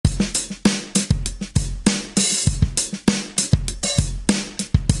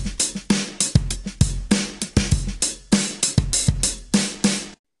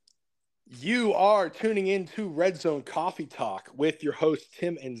are tuning in to Redzone Coffee Talk with your hosts,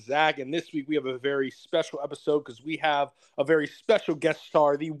 Tim and Zach. And this week we have a very special episode because we have a very special guest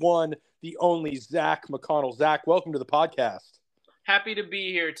star, the one, the only ZACH MCCONNELL. Zach, welcome to the podcast. Happy to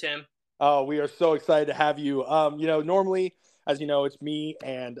be here, Tim. Oh, we are so excited to have you. Normally, as you know, it's me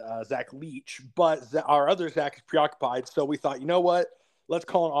and Zach Leach, but our other Zach is preoccupied. So we thought, you know what? Let's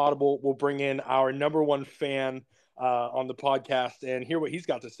call an audible. We'll bring in our number one fan on the podcast and hear what he's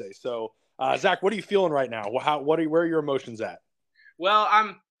got to say. So, Zach, what are you feeling right now? Where are your emotions at? Well,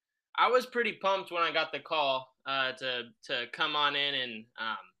 I was pretty pumped when I got the call to come on in and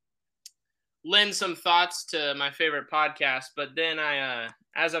lend some thoughts to my favorite podcast. But then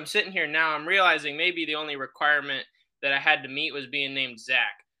as I'm sitting here now, I'm realizing maybe the only requirement that I had to meet was being named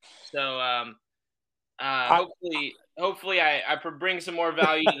Zach. So hopefully I bring some more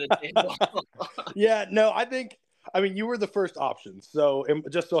value to the table. Yeah, no, I mean, you were the first option, so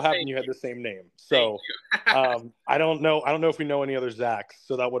it just so happened you had the same name. So, I don't know if we know any other Zachs,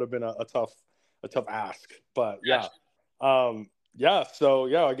 so that would have been a tough ask. But yeah,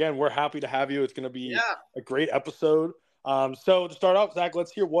 again, we're happy to have you. It's going to be a great episode. So to start off, Zach,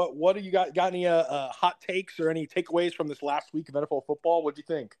 let's hear what do you got? Got any hot takes or any takeaways from this last week of NFL football? What'd you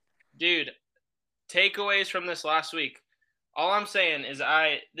think, dude? Takeaways from this last week. All I'm saying is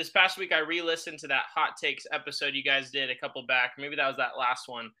this past week I re-listened to that Hot Takes episode you guys did a couple back. Maybe that was that last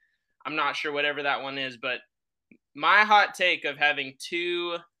one. I'm not sure, whatever that one is. But my hot take of having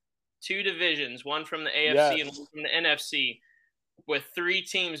two divisions, one from the AFC and one from the NFC, with three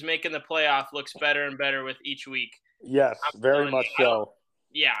teams making the playoff looks better and better with each week. Yes, very much so.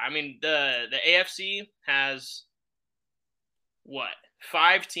 Yeah, I mean, the AFC has,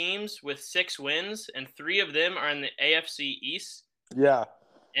 5 teams with 6 wins, and 3 of them are in the AFC East. Yeah,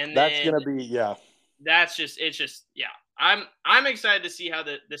 and that's gonna be I'm excited to see how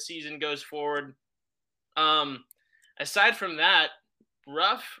the season goes forward. Aside from that,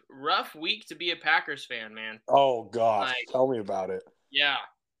 rough week to be a Packers fan, man. Oh gosh, tell me about it. Yeah,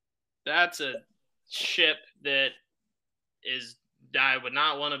 that's a ship that I would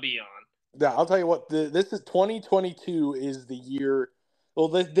not want to be on. Yeah, I'll tell you what. This is 2022 is the year. Well,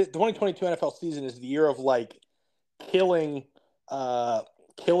 the 2022 NFL season is the year of killing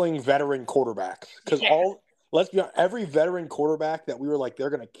veteran quarterbacks because let's be honest, every veteran quarterback that we were like they're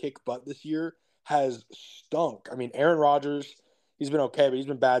gonna kick butt this year has stunk. I mean, Aaron Rodgers, he's been okay, but he's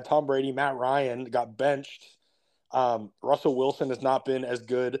been bad. Tom Brady, Matt Ryan got benched. Russell Wilson has not been as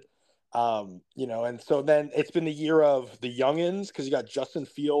good. And so then it's been the year of the youngins because you got Justin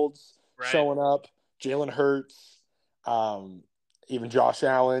Fields showing up, Jalen Hurts, even Josh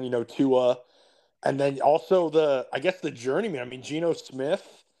Allen, Tua, and then also the journeyman. I mean, Geno Smith,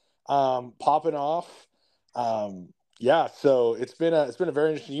 popping off. So it's been a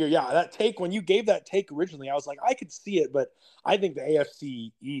very interesting year. Yeah, that take when you gave that take originally, I was like, I could see it, but I think the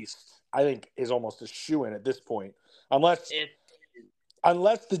AFC East, is almost a shoo-in at this point, unless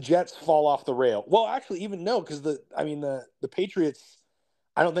the Jets fall off the rail. Well, actually, even no, because the Patriots.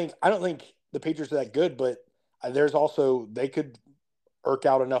 I don't think the Patriots are that good, but there's also they could irk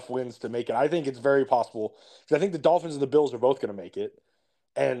out enough wins to make it. I think it's very possible because I think the Dolphins and the Bills are both going to make it,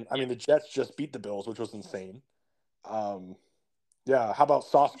 and I mean the Jets just beat the Bills, which was insane. How about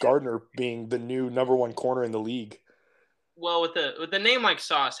Sauce Gardner being the new number 1 corner in the league? Well, with the name like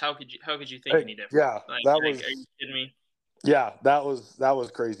Sauce, how could you think any different? Yeah, are you kidding me? Yeah, that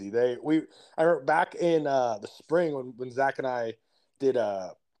was crazy. I remember back in the spring when Zach and I did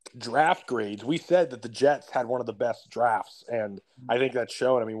draft grades, we said that the Jets had one of the best drafts, and I think that's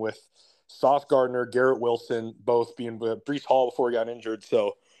shown. I mean, with Sauce Gardner, Garrett Wilson, both being with Breece Hall before he got injured,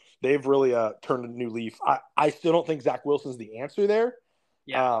 so they've really turned a new leaf. I still don't think Zach Wilson's the answer there.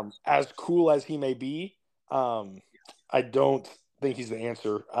 Yeah. As cool as he may be, I don't think he's the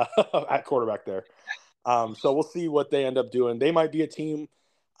answer at quarterback there. So we'll see what they end up doing. They might be a team.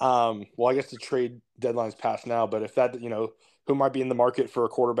 I guess the trade deadline's passed now, but if that, who might be in the market for a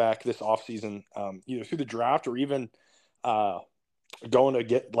quarterback this offseason, either through the draft or even going to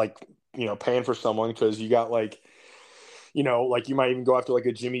get paying for someone because you got you might even go after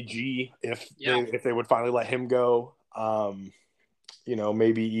a Jimmy G if they would finally let him go.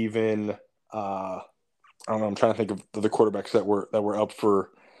 Maybe even I don't know. I'm trying to think of the quarterbacks that were up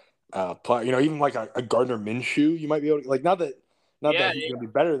for. Even a Gardner Minshew, you might be able to not that he's going to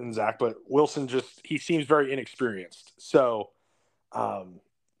be better than Zach, but Wilson he seems very inexperienced. So,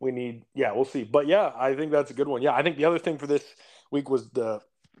 we'll see. But yeah, I think that's a good one. Yeah, I think the other thing for this week was the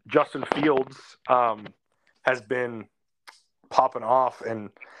Justin Fields has been popping off, and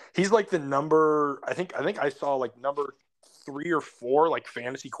he's the number. I think I saw number 3 or 4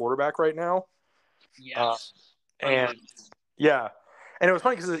 fantasy quarterback right now. Yes. And yeah, and it was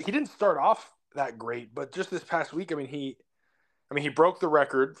funny because he didn't start off that great, but just this past week, he broke the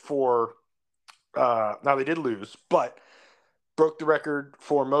record for. Now they did lose, but broke the record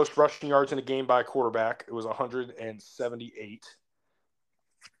for most rushing yards in a game by a quarterback. It was 178.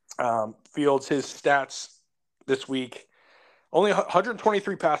 Fields, his stats this week: only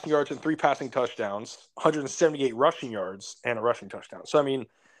 123 passing yards and 3 passing touchdowns, 178 rushing yards and a rushing touchdown. So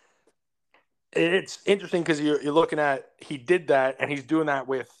it's interesting because you're looking at he did that, and he's doing that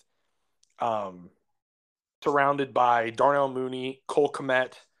with surrounded by Darnell Mooney, Cole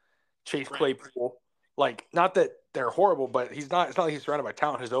Kmet, Chase Claypool. Like, not that they're horrible, but it's not like he's surrounded by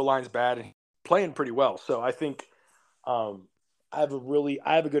talent. His O-line's bad, and he's playing pretty well. So I think I have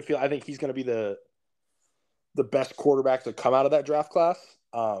a good feel. I think he's going to be the best quarterback to come out of that draft class.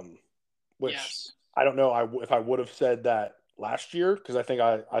 Which I don't know if I would have said that last year, because I think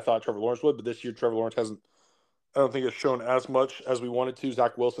I thought Trevor Lawrence would, but this year Trevor Lawrence hasn't. I don't think it's shown as much as we wanted to.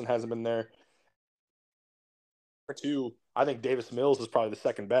 Zach Wilson hasn't been there. Two, I think Davis Mills is probably the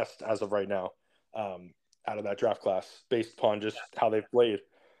second best as of right now, out of that draft class, based upon just how they've played.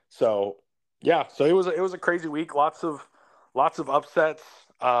 So yeah, so it was a crazy week. Lots of upsets.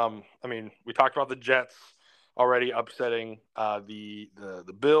 We talked about the Jets already upsetting the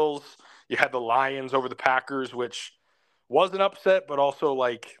Bills. You had the Lions over the Packers, which was an upset, but also,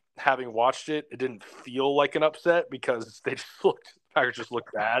 like, having watched it, it didn't feel like an upset because Packers just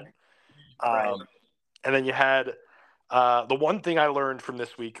looked bad. And then you had the one thing I learned from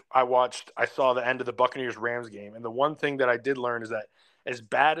this week, I saw the end of the Buccaneers-Rams game, and the one thing that I did learn is that as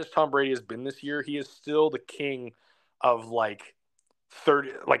bad as Tom Brady has been this year, he is still the king of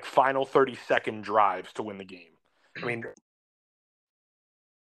final 30-second drives to win the game. I mean,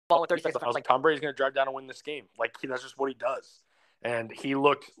 30 seconds, I was like, Tom Brady's going to drive down and win this game. Like, that's just what he does. And he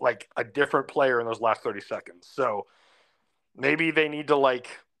looked like a different player in those last 30 seconds. So maybe they need to,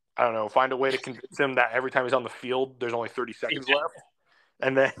 I don't know, find a way to convince him that every time he's on the field, there's only 30 seconds left,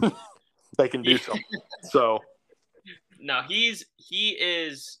 and then they can do something. So, no, it's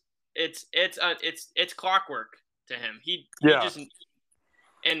clockwork to him. He just,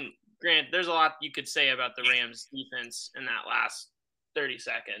 and Grant, there's a lot you could say about the Rams defense in that last 30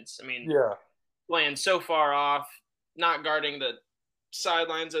 seconds. I mean, playing so far off, not guarding the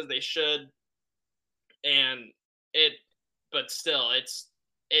sidelines as they should, but still, it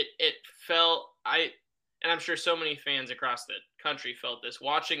felt, and I'm sure so many fans across the country felt this,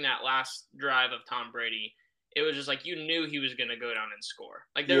 watching that last drive of Tom Brady. It was just like, you knew he was going to go down and score.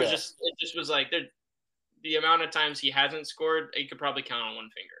 Like, it just was like, the amount of times he hasn't scored, you could probably count on one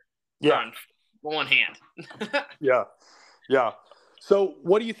finger. Yeah. On one hand. Yeah. Yeah. So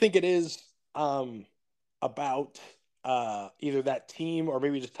what do you think it is about either that team or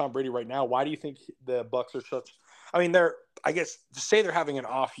maybe just Tom Brady right now? Why do you think the Bucs are such – I guess to say they're having an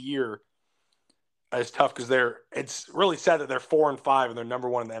off year is tough because it's really sad that they're 4-5 and they're number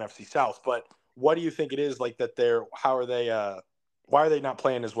one in the NFC South. But what do you think it is that why are they not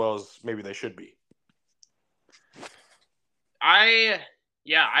playing as well as maybe they should be? I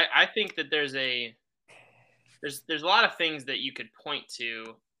think that there's a lot of things that you could point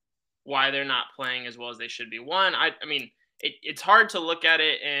to why they're not playing as well as they should be. One, it's hard to look at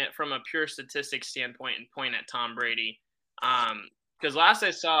it from a pure statistics standpoint and point at Tom Brady. Because last I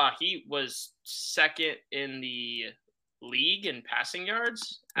saw, he was second in the league in passing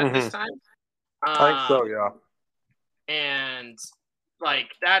yards at this time. I think so, yeah. And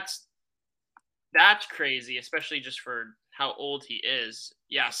that's crazy, especially just for how old he is.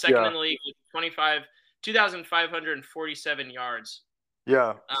 Yeah, second in the league with 2,547 yards.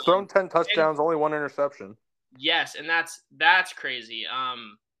 Yeah, thrown 10 touchdowns, only 1 interception. Yes, and that's crazy. I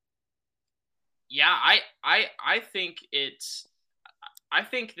think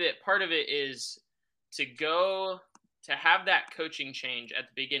that part of it is to have that coaching change at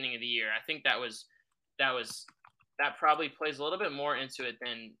the beginning of the year. I think that probably plays a little bit more into it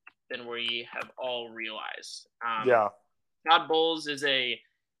than we have all realized. Todd Bowles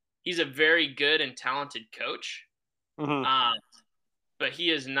he's a very good and talented coach. Mm-hmm. But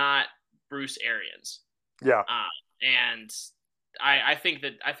he is not Bruce Arians. Yeah. And I think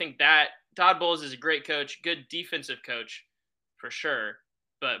that Todd Bowles is a great coach, good defensive coach for sure.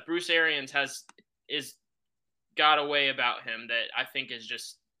 But Bruce Arians is got a way about him that I think is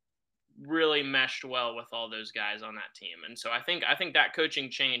just really meshed well with all those guys on that team. And so I think that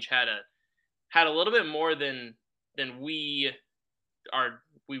coaching change had a little bit more than we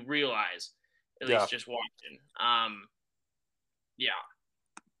realize, at least just watching.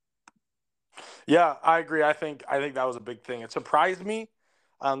 Yeah, I agree. I think that was a big thing. It surprised me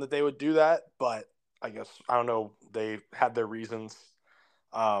that they would do that, but I guess I don't know. They had their reasons.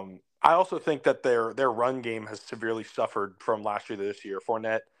 I also think that their run game has severely suffered from last year to this year.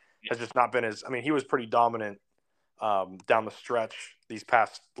 Fournette has just not been as. I mean, he was pretty dominant down the stretch these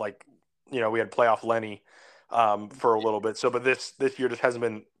past, like, we had playoff Lenny for a little bit. So, but this year just hasn't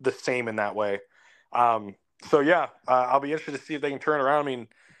been the same in that way. So yeah, I'll be interested to see if they can turn it around. I mean,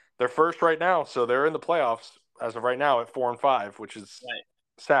 they're first right now, so they're in the playoffs as of right now at 4-5, which is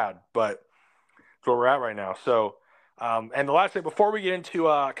sad, but that's where we're at right now. So, and the last thing before we get into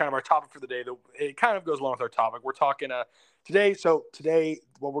kind of our topic for the day, it kind of goes along with our topic. We're talking today. So today,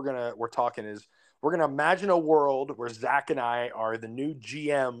 what we're talking is we're gonna imagine a world where Zach and I are the new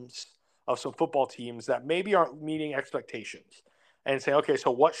GMs of some football teams that maybe aren't meeting expectations, and say, okay,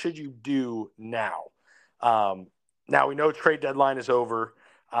 so what should you do now? Now we know trade deadline is over,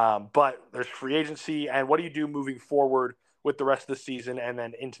 but there's free agency, and what do you do moving forward with the rest of the season and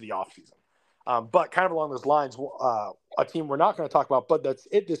then into the offseason? But kind of along those lines, a team we're not going to talk about, but that's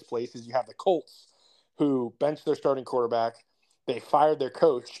it this place, is you have the Colts, who benched their starting quarterback. They fired their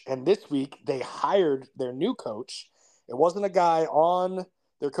coach, and this week they hired their new coach. It wasn't a guy on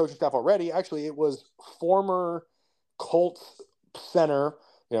their coaching staff already. Actually, it was former Colts center,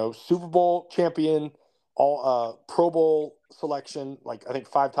 Super Bowl champion, all Pro Bowl selection, like I think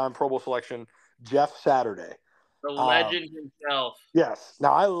 5-time Pro Bowl selection, Jeff Saturday. The legend himself. Yes.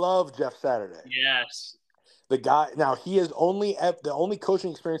 Now, I love Jeff Saturday. Yes. The guy, now he is the only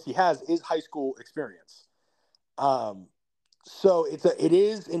coaching experience he has is high school experience. So it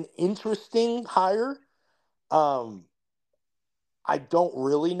is an interesting hire. I don't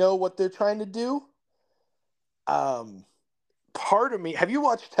really know what they're trying to do. Part of me, have you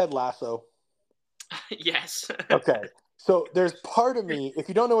watched Ted Lasso? Yes. Okay. So there's part of me, if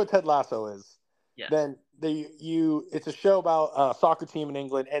you don't know what Ted Lasso is, then it's a show about a soccer team in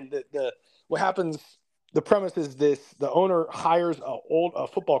England, and what happens, the premise is this: the owner hires a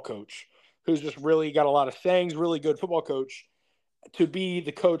football coach who's just really got a lot of sayings, really good football coach, to be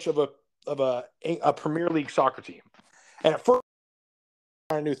the coach of a Premier League soccer team. And at first,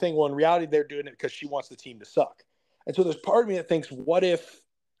 a new thing. Well, in reality, they're doing it because she wants the team to suck. And so there's part of me that thinks, what if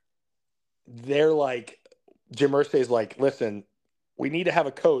they're like, Jim Irsay's like, listen, we need to have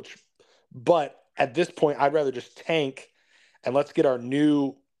a coach, but at this point, I'd rather just tank and let's get our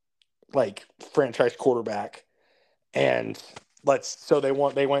new franchise quarterback. And so they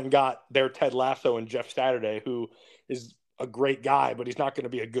went and got their Ted Lasso and Jeff Saturday, who is a great guy, but he's not going to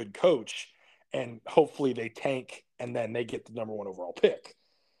be a good coach. And hopefully they tank and then they get the number 1 overall pick.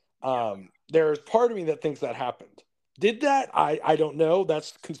 There's part of me that thinks that happened. Did that? I don't know.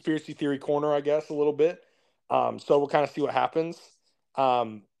 That's conspiracy theory corner, I guess, a little bit. So we'll kind of see what happens.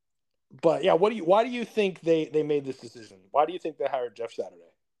 But yeah, why do you think they made this decision? Why do you think they hired Jeff Saturday?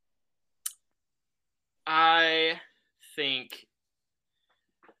 I think,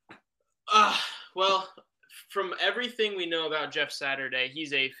 well, from everything we know about Jeff Saturday,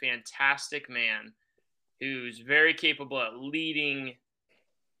 he's a fantastic man who's very capable at leading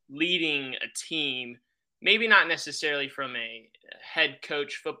a team. Maybe not necessarily from a head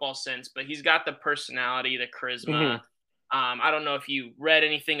coach football sense, but he's got the personality, the charisma. Mm-hmm. I don't know if you read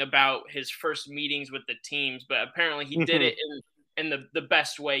anything about his first meetings with the teams, but apparently he did it in the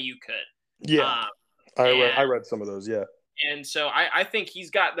best way you could. Yeah. I read some of those, yeah. And so I think he's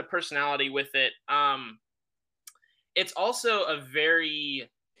got the personality with it. It's also a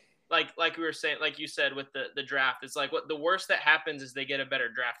very, like we were saying, like you said with the draft, it's like what the worst that happens is they get a better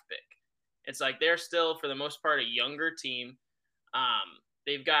draft pick. It's like they're still, for the most part, a younger team.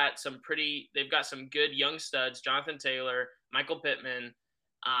 They've got some good young studs: Jonathan Taylor, Michael Pittman,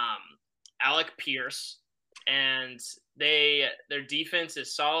 Alec Pierce, and their defense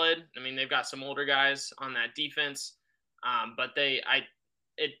is solid. I mean, they've got some older guys on that defense, but the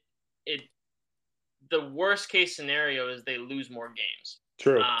worst case scenario is they lose more games.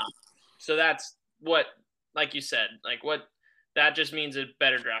 True. So that's what, like you said, that just means a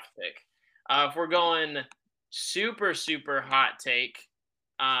better draft pick. If we're going super, super hot take,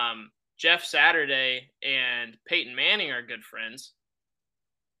 Jeff Saturday and Peyton Manning are good friends.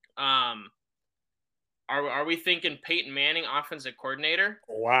 Are we thinking Peyton Manning offensive coordinator?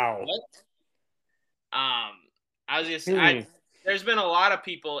 Wow. There's been a lot of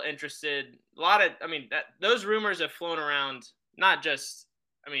people interested. Those rumors have flown around. Not just,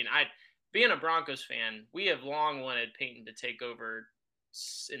 being a Broncos fan, we have long wanted Peyton to take over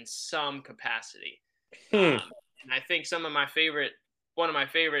in some capacity. And I think one of my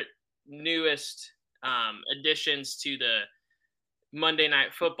favorite newest additions to the Monday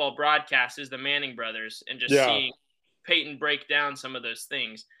Night Football broadcast is the Manning brothers, and just seeing Peyton break down some of those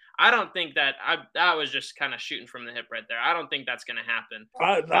things. I don't think that that was just kind of shooting from the hip right there. I don't think that's going to happen.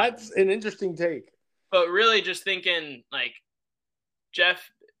 That's an interesting take. But really just thinking like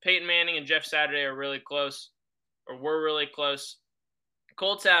Peyton Manning and Jeff Saturday are really close, or were really close.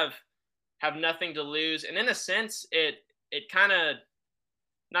 Colts have nothing to lose. And in a sense, it kind of,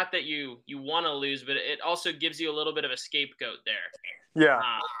 not that you want to lose, but it also gives you a little bit of a scapegoat there. Yeah.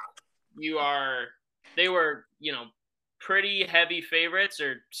 They were, pretty heavy favorites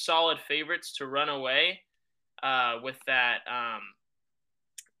or solid favorites to run away with that,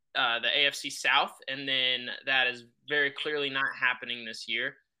 the AFC South. And then that is very clearly not happening this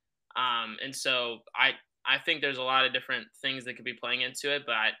year. And so I think there's a lot of different things that could be playing into it,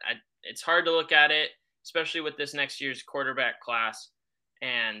 but it's hard to look at it, especially with this next year's quarterback class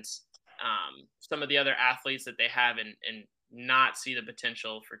and some of the other athletes that they have, and not see the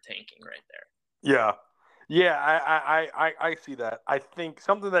potential for tanking right there. Yeah, I see that. I think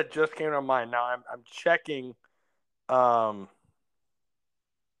something that just came to mind. Now I'm checking. I'm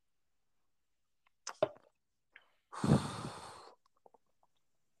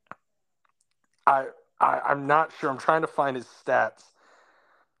not sure. I'm trying to find his stats.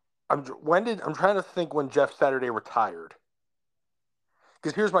 I'm trying to think when Jeff Saturday retired.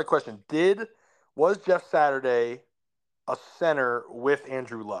 Because here's my question: was Jeff Saturday a center with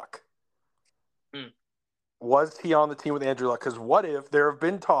Andrew Luck? Was he on the team with Andrew Luck? Because what if there have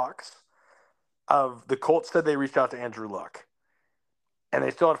been talks of the Colts said they reached out to Andrew Luck, and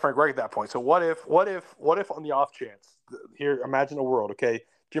they still had Frank Reich at that point. So what if on the off chance, here, imagine a world, okay?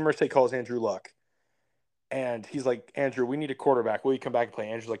 Jim Irsay calls Andrew Luck, and he's like, Andrew, we need a quarterback. Will you come back and play?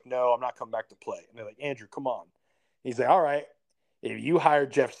 Andrew's like, no, I'm not coming back to play. And they're like, Andrew, come on. He's like, all right, if you hire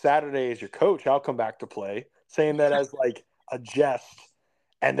Jeff Saturday as your coach, I'll come back to play, saying that as like a jest.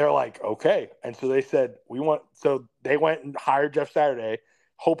 And they're like, okay. And so they said, so they went and hired Jeff Saturday,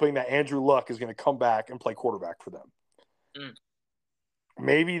 hoping that Andrew Luck is going to come back and play quarterback for them.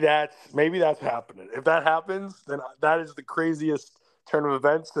 Maybe that's happening. If that happens, then that is the craziest turn of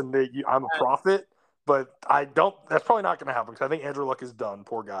events, and I'm a prophet. But that's probably not going to happen because I think Andrew Luck is done.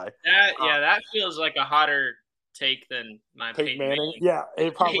 Poor guy. That feels like a hotter take than my Peyton Manning. Yeah,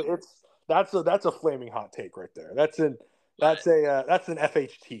 that's a flaming hot take right there. That's an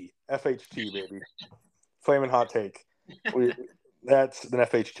FHT baby, flaming hot take. That's an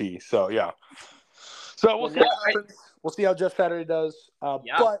FHT. So yeah. So we'll see what happens. We'll see how Jeff Saturday does.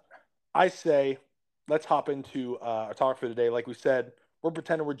 But I say let's hop into our talk for the day. Like we said, we're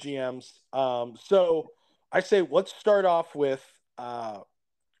pretending we're GMs. So I say let's start off with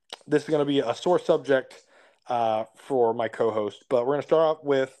this is going to be a sore subject for my co-host, but we're going to start off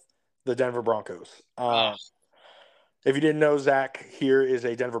with the Denver Broncos. If you didn't know, Zach here is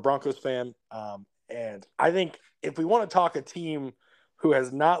a Denver Broncos fan. And I think if we want to talk a team who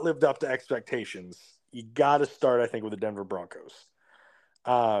has not lived up to expectations, you got to start, I think, with the Denver Broncos.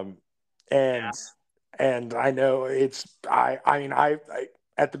 And I know I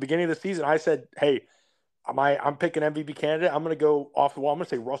at the beginning of the season, I said, hey, I'm picking MVP candidate. I'm going to go off the wall. I'm going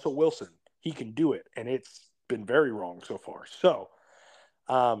to say Russell Wilson. He can do it. And it's been very wrong so far. So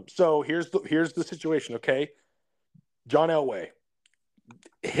here's the situation. Okay. John Elway,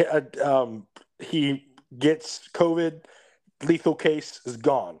 he gets COVID, lethal case is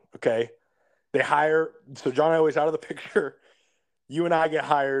gone. Okay. So John Elway's out of the picture. You and I get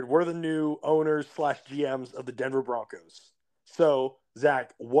hired. We're the new owners / GMs of the Denver Broncos. So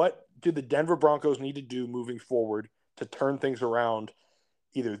Zach, what do the Denver Broncos need to do moving forward to turn things around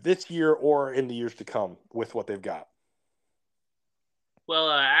either this year or in the years to come with what they've got?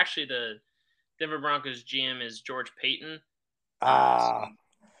 Well, actually the Denver Broncos GM is George Payton.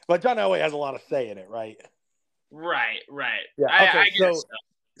 But John Elway has a lot of say in it, right? Right. Yeah. Okay. I guess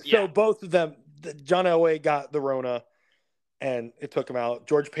so both of them, John Elway got the Rona, and it took him out.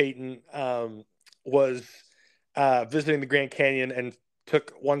 George Payton was visiting the Grand Canyon and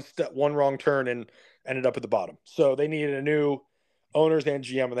took one wrong turn and ended up at the bottom. So they needed a new owners and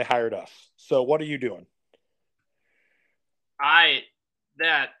GM, and they hired us. So what are you doing?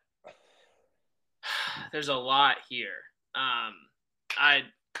 There's a lot here. I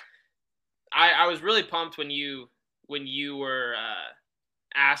was really pumped when you were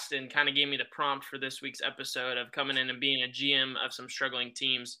asked and kind of gave me the prompt for this week's episode of coming in and being a GM of some struggling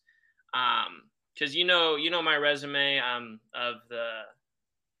teams. Because you know my resume of the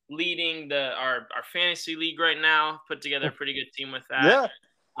leading our fantasy league right now, put together a pretty good team with that. Yeah.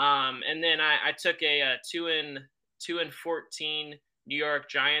 And then I took a 2-14 New York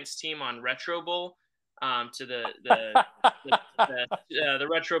Giants team on Retro Bowl to the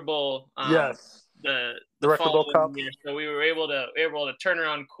Retro Bowl. Yes. the Retro Gold Cup. following year, so we were able to turn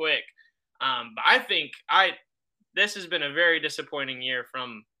around quick. But I think this has been a very disappointing year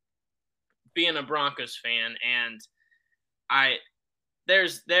from being a Broncos fan, and there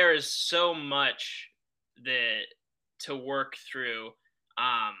is so much that to work through.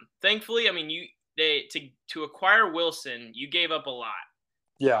 Thankfully, I mean, to acquire Wilson, you gave up a lot.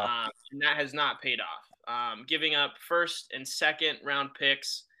 Yeah. And that has not paid off. Giving up first and second round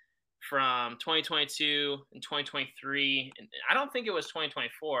picks from 2022 and 2023. And I don't think it was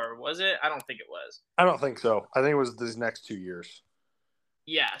 2024, was it? I don't think it was. I don't think so. I think it was these next 2 years.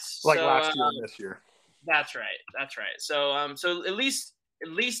 Yes. Like last year and this year. That's right. So so at least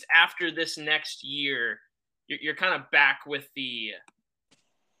after this next year, you're kind of back with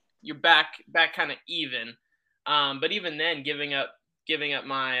you're back kind of even. But even then, giving up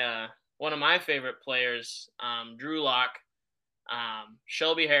my one of my favorite players, Drew Lock,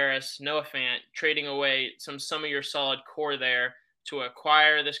 Shelby Harris, Noah Fant, trading away some of your solid core there to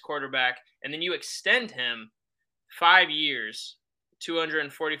acquire this quarterback, and then you extend him 5 years,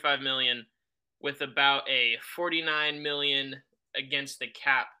 $245 million, with about a $49 million against the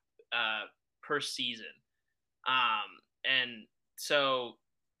cap per season. And so,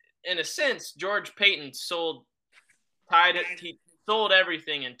 in a sense, George Payton sold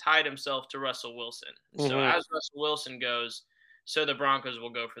everything and tied himself to Russell Wilson. Mm-hmm. So as Russell Wilson goes, so the Broncos will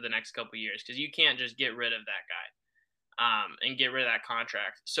go for the next couple of years, because you can't just get rid of that guy and get rid of that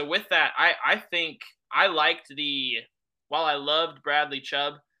contract. So with that, I think I liked while I loved Bradley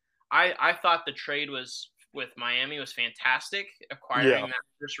Chubb, I thought the trade with Miami was fantastic, acquiring that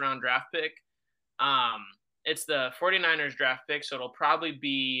first round draft pick. It's the 49ers draft pick, so it'll probably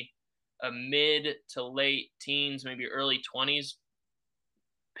be a mid to late teens, maybe early 20s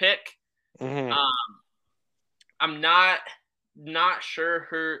pick. Mm-hmm. I'm not sure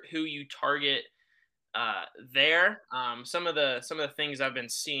who you target there. Some of the things I've been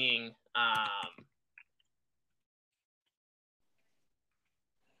seeing,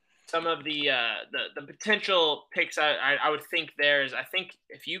 some of the potential picks I would think there is, I think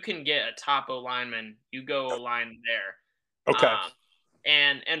if you can get a top O lineman, you go O-line there. Okay.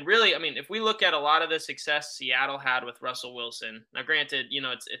 And really, I mean, if we look at a lot of the success Seattle had with Russell Wilson, now granted,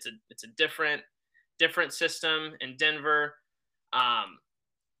 it's a different system in Denver. A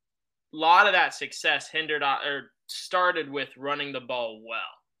lot of that success started with running the ball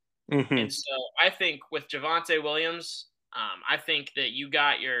well. Mm-hmm. And so I think with Javonte Williams, I think that you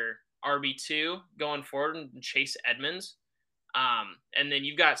got your RB2 going forward and Chase Edmonds. And then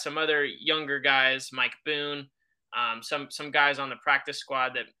you've got some other younger guys, Mike Boone, some guys on the practice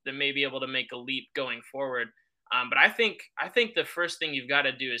squad that may be able to make a leap going forward. But I think the first thing you've got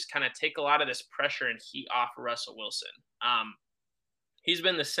to do is kind of take a lot of this pressure and heat off Russell Wilson. He's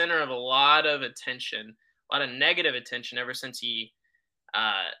been the center of a lot of attention, a lot of negative attention ever since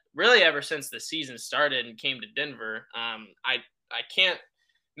ever since the season started and came to Denver. I can't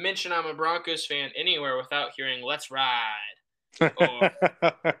mention I'm a Broncos fan anywhere without hearing "Let's ride" or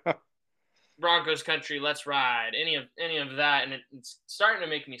Broncos country, let's ride, any of that, and it's starting to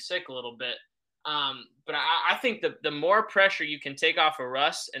make me sick a little bit. But I think the more pressure you can take off of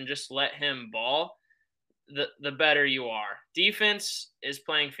Russ and just let him ball, the better you are. Defense is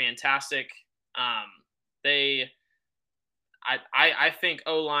playing fantastic. I think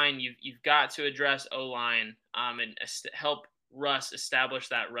O-line, you've got to address O-line and help Russ establish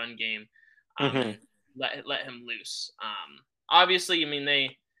that run game, and let him loose. Obviously, I mean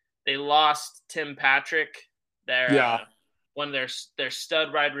they lost Tim Patrick, one of their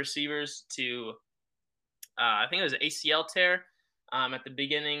stud wide receivers, to I think it was an ACL tear at the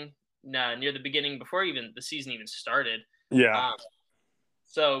beginning, near the beginning before even the season even started. Yeah.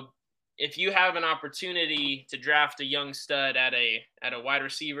 So if you have an opportunity to draft a young stud at a wide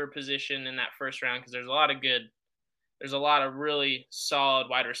receiver position in that first round, because there's a lot of really solid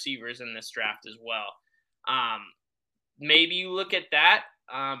wide receivers in this draft as well. Maybe you look at that.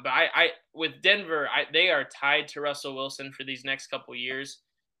 But I with Denver, they are tied to Russell Wilson for these next couple of years.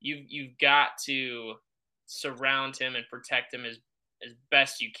 You've got to surround him and protect him as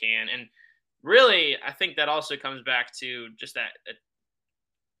best you can. And really, I think that also comes back to just that.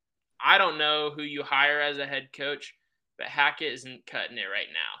 I don't know who you hire as a head coach, but Hackett isn't cutting it right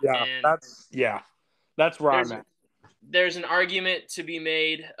now. Yeah, and that's where I'm at. There's an argument to be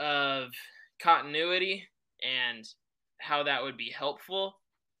made of continuity and how that would be helpful.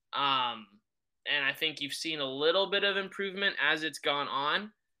 And I think you've seen a little bit of improvement as it's gone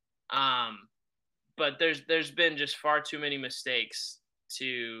on. But there's been just far too many mistakes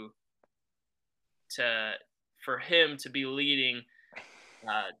for him to be leading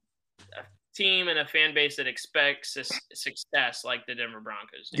a team and a fan base that expects success like the Denver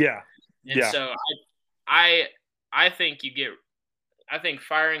Broncos do. Yeah. And so I think I think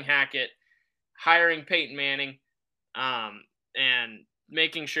firing Hackett, hiring Peyton Manning, and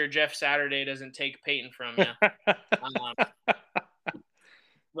making sure Jeff Saturday doesn't take Peyton from you.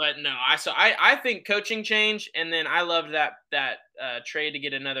 But no, I think coaching change, and then I loved that trade to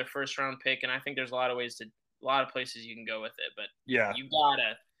get another first round pick, and I think there's a lot of places you can go with it, but you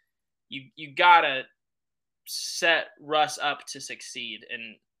gotta set Russ up to succeed,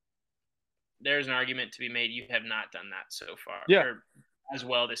 and there's an argument to be made you have not done that so far, or as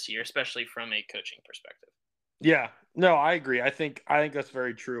well this year, especially from a coaching perspective. Yeah, no, I agree. I think that's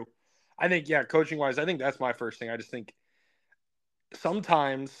very true. I think coaching wise, I think that's my first thing. I just think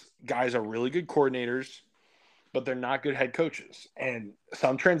sometimes guys are really good coordinators, but they're not good head coaches. And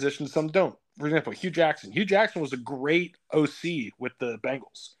some transition, some don't. For example, Hugh Jackson. Hugh Jackson was a great OC with the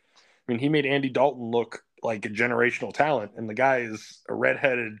Bengals. I mean, he made Andy Dalton look like a generational talent, and the guy is a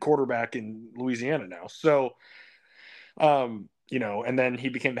redheaded quarterback in Louisiana now. So, and then he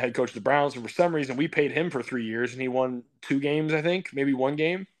became the head coach of the Browns, and for some reason we paid him for 3 years, and he won 2 games, I think, maybe 1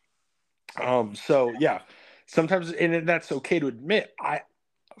 game. Sometimes, and that's okay to admit.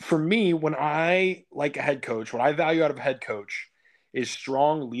 For me, when I like a head coach, what I value out of a head coach is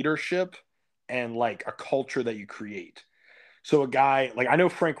strong leadership and like a culture that you create. So a guy like, I know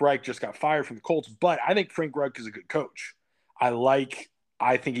Frank Reich just got fired from the Colts, but I think Frank Reich is a good coach. I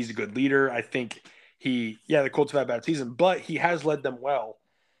think he's a good leader. I think the Colts have had a bad season, but he has led them well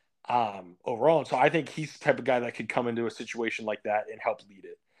overall. And so I think he's the type of guy that could come into a situation like that and help lead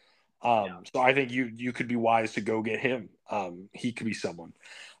it. So I think you could be wise to go get him. He could be someone.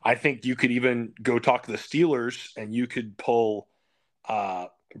 I think you could even go talk to the Steelers and you could pull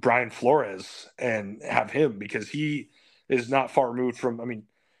Brian Flores and have him, because he is not far removed from, I mean,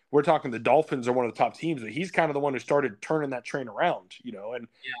 we're talking the Dolphins are one of the top teams, but he's kind of the one who started turning that train around, and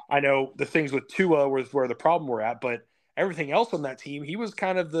I know the things with Tua was where the problem were at, but everything else on that team, he was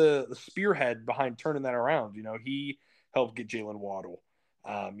kind of the spearhead behind turning that around. He helped get Jalen Waddle.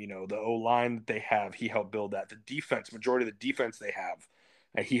 The O-line that they have, he helped build that. The defense, majority of the defense they have,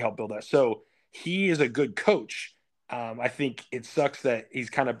 he helped build that. So he is a good coach. I think it sucks that he's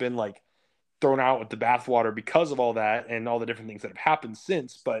kind of been like thrown out with the bathwater because of all that and all the different things that have happened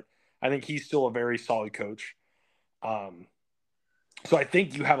since, but I think he's still a very solid coach. So I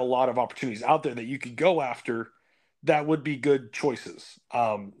think you have a lot of opportunities out there that you could go after that would be good choices.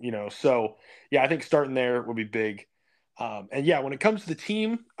 I think starting there would be big. When it comes to the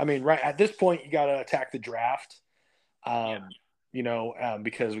team, I mean, right at this point, you got to attack the draft,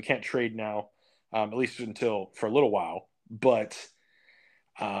 because we can't trade now, at least for a little while. But,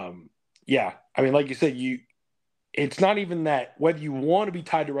 I mean, like you said, it's not even that whether you want to be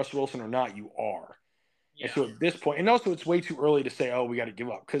tied to Russell Wilson or not, you are. Yeah. And so at this point, and also it's way too early to say, oh, we got to give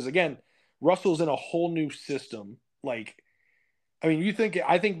up. Because, again, Russell's in a whole new system.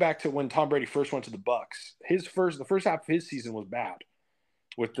 I think back to when Tom Brady first went to the Bucs. The first half of his season was bad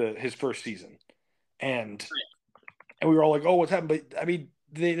with his first season, and we were all like, "Oh, what's happened?" But I mean,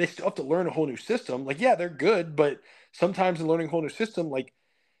 they still have to learn a whole new system. They're good, but sometimes in learning a whole new system,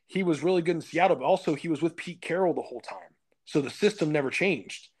 he was really good in Seattle, but also he was with Pete Carroll the whole time, so the system never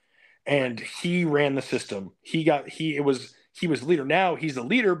changed, and he ran the system. He was the leader. Now he's the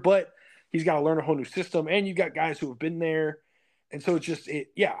leader, but he's got to learn a whole new system, and you got guys who have been there. And so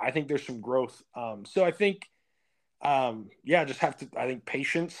I think there's some growth. So I think, just have to, I think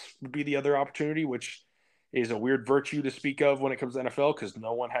patience would be the other opportunity, which is a weird virtue to speak of when it comes to NFL because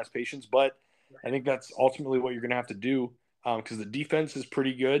no one has patience. But I think that's ultimately what you're going to have to do because the defense is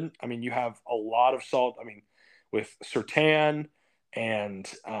pretty good. I mean, you have a lot of salt. I mean, with Surtain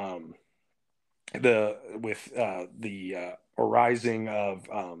and rising of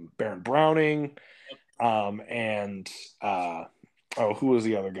Baron Browning who was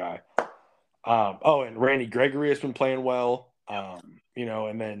the other guy? And Randy Gregory has been playing well.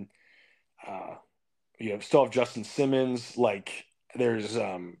 And then still have Justin Simmons. There's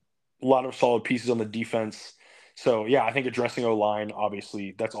a lot of solid pieces on the defense. So I think addressing O-line,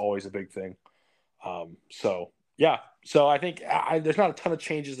 obviously, that's always a big thing. So I think there's not a ton of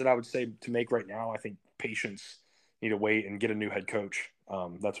changes that I would say to make right now. I think patience, need to wait and get a new head coach.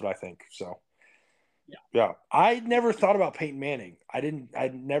 That's what I think. So. Yeah. I never thought about Peyton Manning.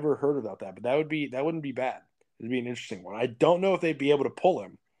 I'd never heard about that, but that wouldn't be bad. It'd be an interesting one. I don't know if they'd be able to pull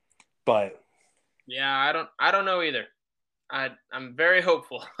him, but yeah, I don't know either. I'm very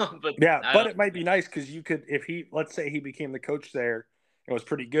hopeful, but it might be nice because you could, if let's say he became the coach there and was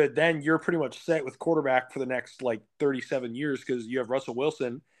pretty good, then you're pretty much set with quarterback for the next 37 years because you have Russell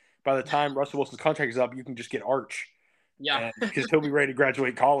Wilson, by the time Russell Wilson's contract is up, you can just get Arch. Yeah. Because he'll be ready to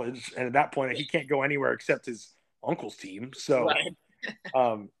graduate college. And at that point, he can't go anywhere except his uncle's team. So, right.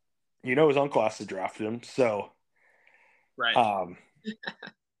 His uncle has to draft him. So, right.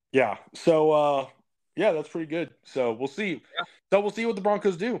 Yeah. So, that's pretty good. So we'll see. Yeah. So we'll see what the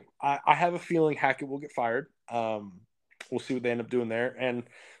Broncos do. I have a feeling Hackett will get fired. We'll see what they end up doing there, and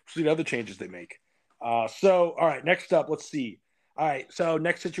we'll see the other changes they make. All right. Next up, let's see. All right. So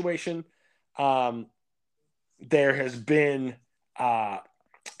next situation, there has been a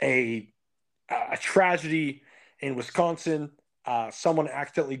tragedy in Wisconsin. Someone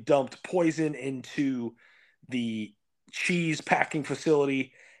accidentally dumped poison into the cheese packing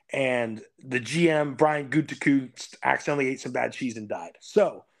facility, and the GM, Brian Gutekunst, accidentally ate some bad cheese and died.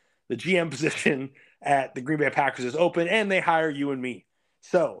 So the GM position at the Green Bay Packers is open, and they hire you and me.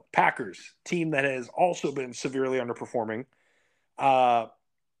 So Packers, team that has also been severely underperforming. I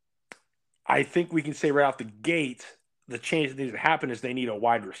think we can say right off the gate, the change that needs to happen is they need a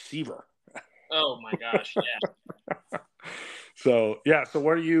wide receiver. Oh my gosh, yeah. So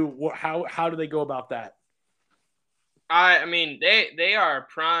how do they go about that? I mean, they are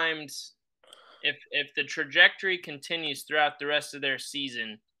primed. If the trajectory continues throughout the rest of their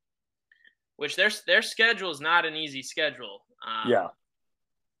season, which their schedule is not an easy schedule.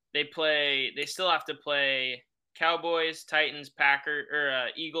 They still have to play Cowboys, Titans, Packers, or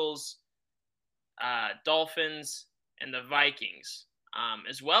Eagles, Dolphins, and the Vikings,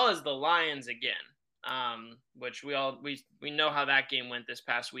 as well as the Lions again, which we know how that game went this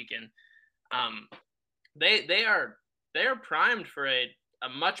past weekend. They are primed for a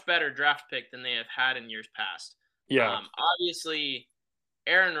much better draft pick than they have had in years past. Yeah. Obviously,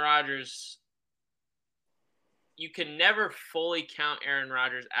 Aaron Rodgers, you can never fully count Aaron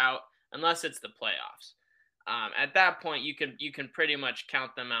Rodgers out unless it's the playoffs. At that point, you can pretty much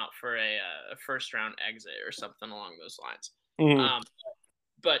count them out for a first round exit or something along those lines. Mm-hmm.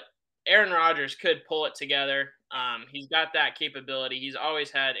 But Aaron Rodgers could pull it together. He's got that capability. He's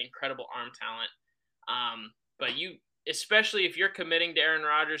always had incredible arm talent. But especially if you're committing to Aaron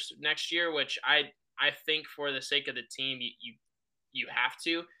Rodgers next year, which I think for the sake of the team, you have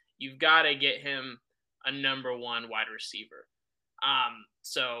to. You've got to get him a number one wide receiver.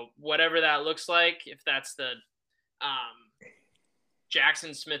 So whatever that looks like, if that's the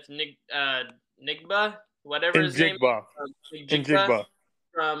Jackson Smith Nigba, whatever his name is, Njigba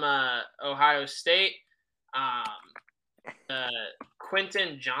from Ohio State,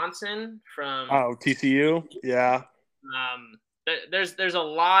 Quentin Johnson from TCU, yeah. There's a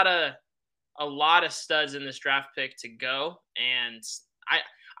lot of studs in this draft pick to go, and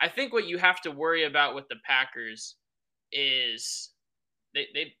I think what you have to worry about with the Packers is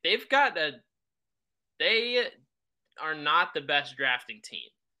they are not the best drafting team.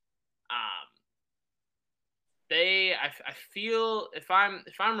 I feel if I'm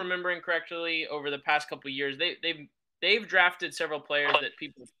remembering correctly, over the past couple of years, they've drafted several players that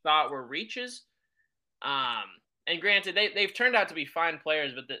people thought were reaches. And granted, they've turned out to be fine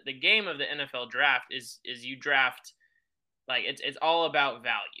players, but the game of the NFL draft is you draft, like, it's all about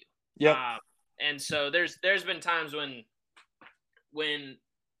value. Yeah. And so there's been times when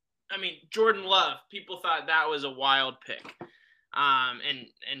I mean, Jordan Love, people thought that was a wild pick. And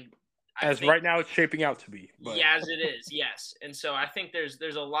as think, right now it's shaping out to be. But. Yeah, as it is, yes. And so I think there's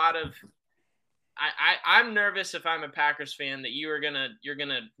a lot of I'm nervous if I'm a Packers fan that you're gonna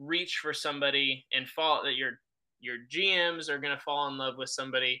reach for somebody and fall, that your GMs are gonna fall in love with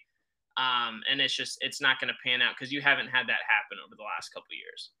somebody, and it's not gonna pan out because you haven't had that happen over the last couple of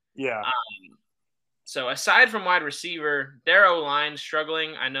years. Yeah. So aside from wide receiver, their O-line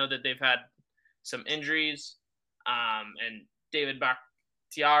struggling. I know that they've had some injuries, and David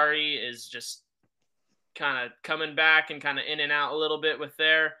Bakhtiari is just kind of coming back and kind of in and out a little bit with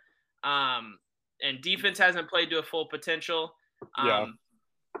their and defense hasn't played to a full potential.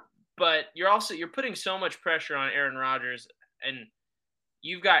 But you're putting so much pressure on Aaron Rodgers, and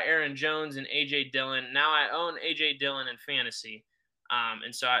you've got Aaron Jones and A.J. Dillon. Now I own A.J. Dillon in fantasy.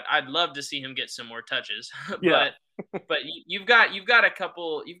 And so I'd love to see him get some more touches, but you've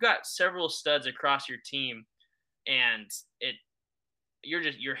got several studs across your team, and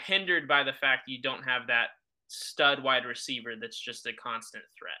you're hindered by the fact that you don't have that stud wide receiver that's just a constant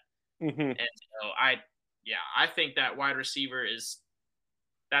threat. Mm-hmm. And so I think that wide receiver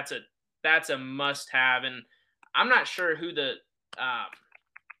that's a must have, and I'm not sure who the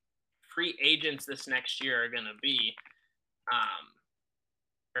free agents this next year are going to be.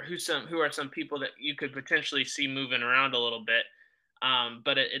 Or who are some people that you could potentially see moving around a little bit.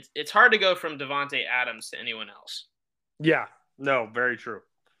 But it's hard to go from Devontae Adams to anyone else. Yeah, no, very true.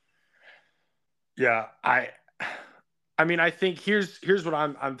 Yeah, I mean, I think here's what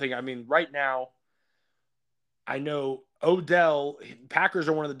I'm thinking. I mean, right now, I know Odell. Packers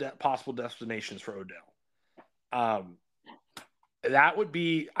are one of the possible destinations for Odell. Um, that would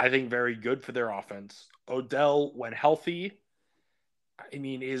be, I think, very good for their offense. Odell, when healthy, I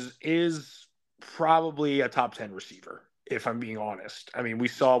mean, is probably a top 10 receiver, if I'm being honest. I mean, we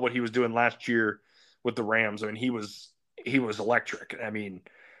saw what he was doing last year with the Rams. I mean, he was electric. I mean,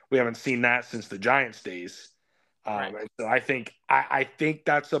 we haven't seen that since the Giants days. Right. And so I think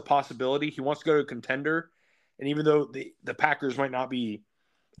that's a possibility. He wants to go to a contender, and even though the Packers might not be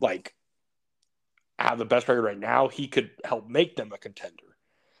like have the best record right now, he could help make them a contender.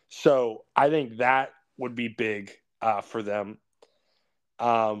 So I think that would be big for them.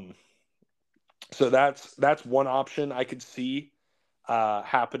 So that's one option I could see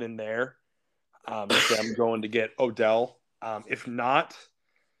happening there. Them going to get Odell. If not,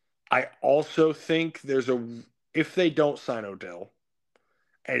 I also think if they don't sign Odell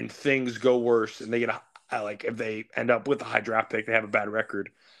and things go worse and they get like if they end up with a high draft pick, they have a bad record.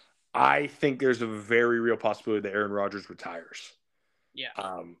 I think there's a very real possibility that Aaron Rodgers retires.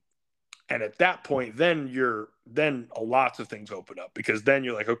 Yeah. And at that point, then lots of things open up because then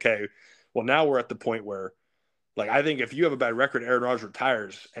you're like, okay, well now we're at the point where, like, I think if you have a bad record, Aaron Rodgers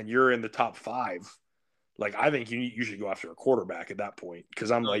retires, and you're in the top 5. Like, I think you should go after a quarterback at that point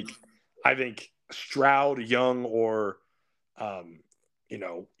because I think Stroud, Young, or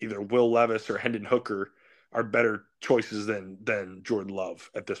either Will Levis or Hendon Hooker are better choices than Jordan Love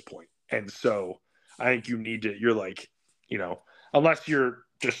at this point. And so I think you're like, unless you're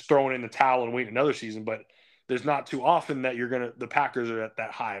just throwing in the towel and waiting another season, but there's not too often that the Packers are at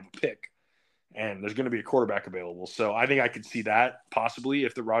that high of a pick. And there's going to be a quarterback available. So I think I could see that possibly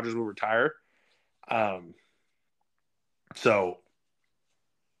if the Rodgers will retire. So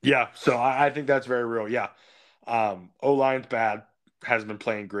I think that's very real. Yeah. O-line's bad, hasn't been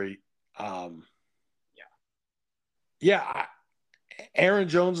playing great. Aaron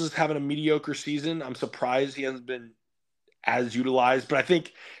Jones is having a mediocre season. I'm surprised he hasn't been as utilized, but I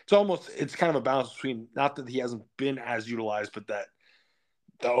think it's kind of a balance between not that he hasn't been as utilized, but that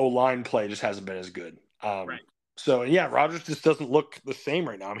the O-line play just hasn't been as good. Right. So yeah, Rodgers just doesn't look the same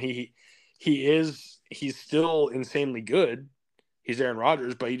right now. I mean, he's still insanely good. He's Aaron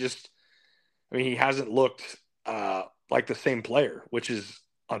Rodgers, but he hasn't looked like the same player, which is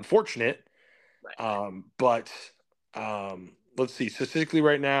unfortunate. Right. But let's see. Statistically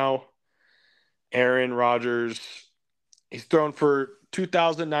right now, Aaron Rodgers, he's thrown for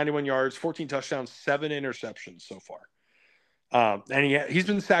 2,091 yards, 14 touchdowns, 7 interceptions so far. And he's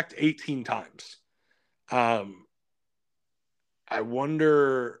been sacked 18 times. I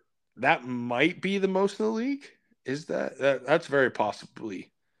wonder, that might be the most in the league. Is that's very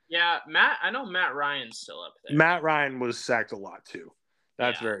possibly. Yeah, I know Matt Ryan's still up there. Matt Ryan was sacked a lot too.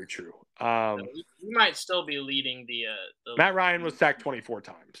 That's very true. So he might still be leading the Matt Ryan was sacked 24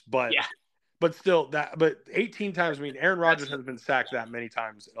 times, but yeah. But still, but 18 times. I mean, Aaron Rodgers hasn't been sacked that many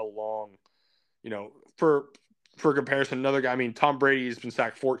times in a long, for comparison, another guy. I mean, Tom Brady's been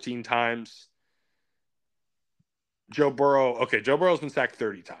sacked 14 times. Joe Burrow's been sacked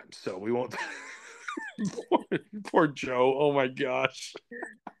 30 times, so we won't. Poor Joe. Oh my gosh.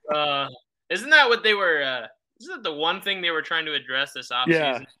 Isn't that what they were? Isn't that the one thing they were trying to address this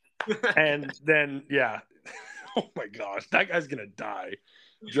offseason? Yeah. And then oh my gosh, that guy's gonna die.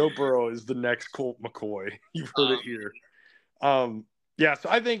 Joe Burrow is the next Colt McCoy. You've heard it here. So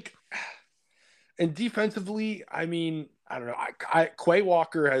I think, and defensively, I mean, I don't know. Quay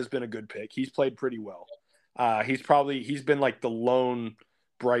Walker has been a good pick. He's played pretty well. He's been like the lone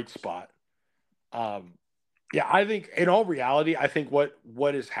bright spot. I think in all reality, I think what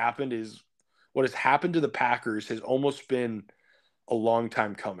has happened to the Packers has almost been a long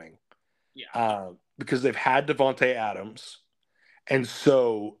time coming. Yeah. Because they've had Devontae Adams. And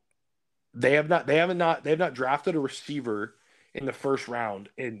so they have not drafted a receiver in the first round.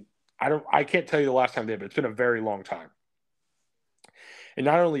 And I can't tell you the last time they did, but it's been a very long time. And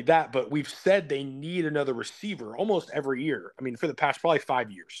not only that, but we've said they need another receiver almost every year. I mean, for the past probably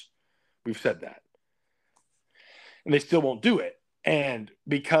 5 years, we've said that. And they still won't do it. And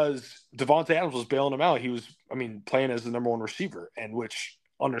because Devontae Adams was bailing them out, he was, playing as the number 1 receiver, and which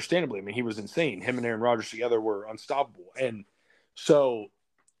understandably, he was insane. Him and Aaron Rodgers together were unstoppable. And so,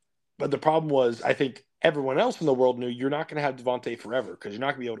 but the problem was, I think everyone else in the world knew you're not going to have Devontae forever because you're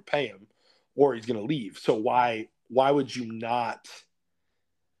not going to be able to pay him or he's going to leave. So why would you not?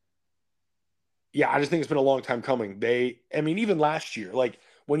 Yeah, I just think it's been a long time coming. Even last year, like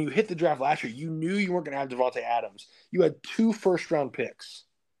when you hit the draft last year, you knew you weren't going to have Devontae Adams. You had 2 first-round picks.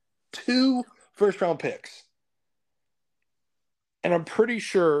 2 first-round picks. And I'm pretty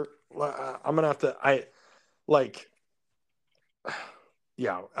sure I'm going to have to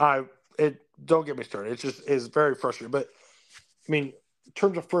don't get me started. It's just is very frustrating. But I mean, in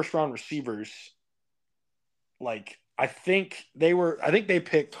terms of first-round receivers, like I think they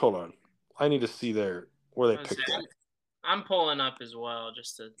picked. Hold on, I need to see where they picked at. I'm pulling up as well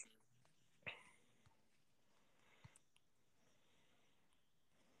just to.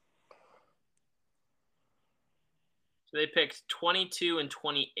 So they picked 22 and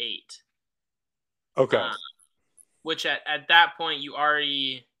 28. Okay. Which at that point you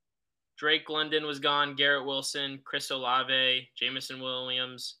already Drake London was gone, Garrett Wilson, Chris Olave, Jamison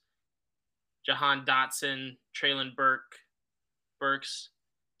Williams, Jahan Dotson, Traylon Burks.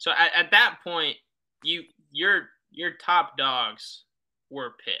 So at that point, your top dogs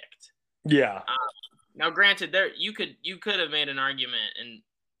were picked. Yeah. Now, granted, you could have made an argument, and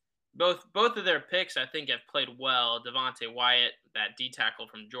both of their picks I think have played well. Devontae Wyatt, that D tackle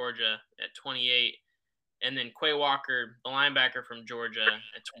from Georgia at 28, and then Quay Walker, the linebacker from Georgia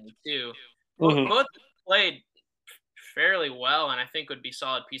at 22. Both played fairly well, and I think would be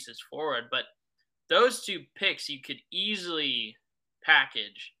solid pieces forward. But those two picks you could easily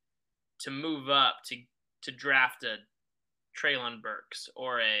package to move up to draft a Traylon Burks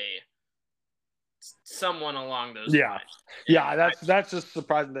or someone along those lines. Yeah, that's just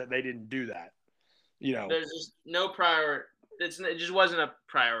surprising that they didn't do that. There's just no priority. It just wasn't a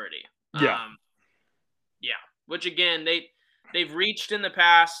priority. Yeah. Yeah. Which again, they've reached in the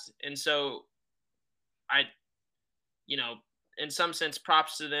past, and so in some sense,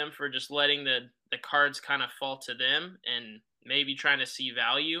 props to them for just letting the cards kind of fall to them and maybe trying to see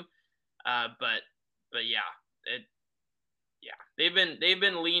value. But they've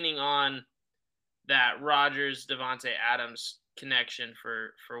been leaning on that Rodgers Devontae Adams connection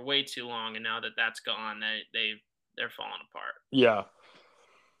for way too long, and now that that's gone, they're falling apart. Yeah.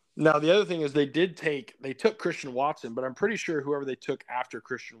 Now the other thing is they took Christian Watson, but I'm pretty sure whoever they took after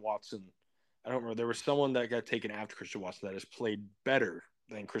Christian Watson, I don't remember. There was someone that got taken after Christian Watson that has played better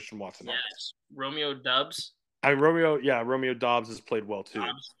than Christian Watson. Yes, Romeo Doubs. Romeo Doubs has played well too.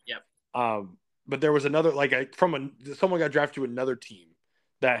 Yep. But there was another someone got drafted to another team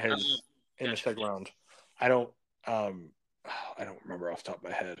that has in the second round. I don't remember off the top of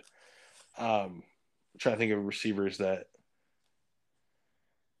my head. I'm trying to think of receivers that.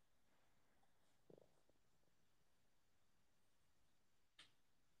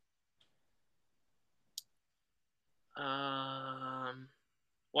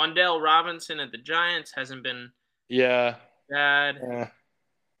 Wan'Dale Robinson at the Giants hasn't been bad. Yeah.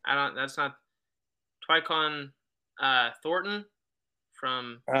 That's not Tyquan Thornton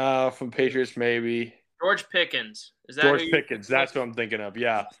from Patriots, maybe. George Pickens. Is that George Pickens? That's what I'm thinking of.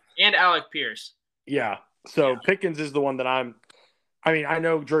 Yeah. And Alec Pierce. Yeah. So Pickens is the one that I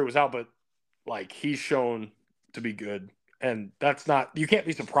know Drury was out, but he's shown to be good, and that's not. You can't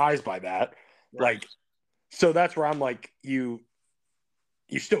be surprised by that. Right. So that's where I'm like, you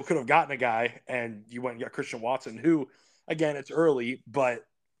still could have gotten a guy, and you went and got Christian Watson, who, again, it's early, but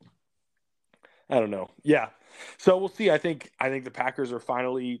I don't know. Yeah. So we'll see. I think the Packers are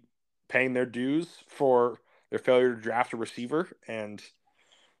finally paying their dues for their failure to draft a receiver, and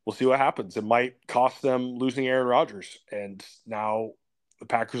we'll see what happens. It might cost them losing Aaron Rodgers, and now the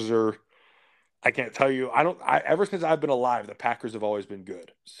Packers are. I can't tell you. Ever since I've been alive, the Packers have always been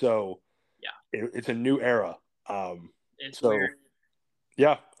good. So it's a new era. It's weird.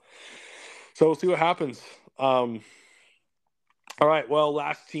 Yeah. So we'll see what happens. All right. Well,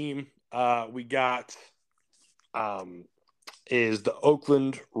 last team we got is the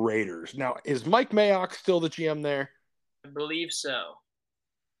Oakland Raiders. Now, is Mike Mayock still the GM there? I believe so.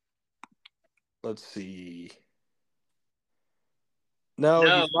 Let's see. No,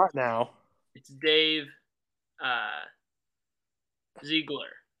 he's not now. It's Dave Ziegler.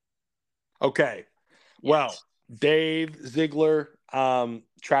 Okay. Well, Dave Ziegler,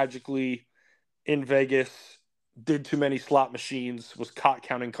 tragically in Vegas, did too many slot machines, was caught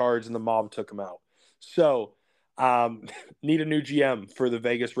counting cards, and the mob took him out. So, need a new GM for the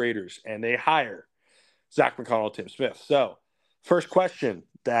Vegas Raiders, and they hire ZACH MCCONNELL, Tim Smith. So, first question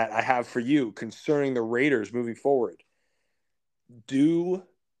that I have for you concerning the Raiders moving forward. Do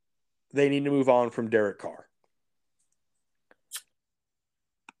they need to move on from Derek Carr?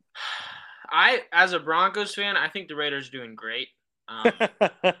 As a Broncos fan, I think the Raiders are doing great.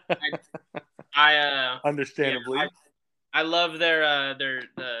 Understandably. I love their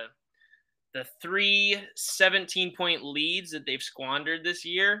the 3 17-point leads that they've squandered this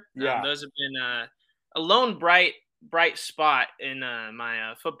year. Yeah. Those have been a lone bright bright spot in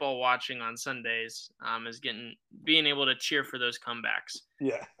my football watching on Sundays is being able to cheer for those comebacks.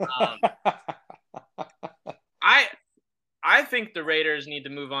 Yeah. I think the Raiders need to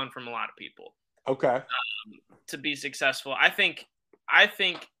move on from a lot of people. Okay. To be successful. I think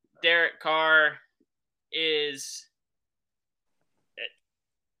Derek Carr is,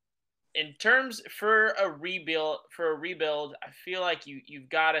 in terms for a rebuild. I feel like you've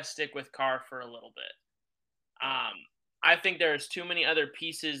got to stick with Carr for a little bit. I think there's too many other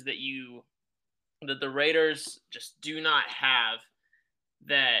pieces that the Raiders just do not have.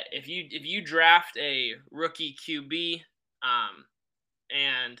 That if you draft a rookie QB,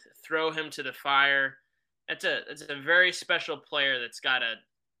 and throw him to the fire, it's a very special player that's gotta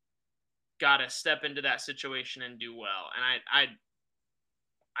step into that situation and do well. And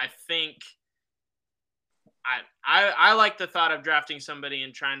I think I like the thought of drafting somebody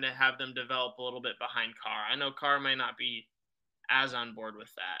and trying to have them develop a little bit behind Carr. I know Carr may not be as on board with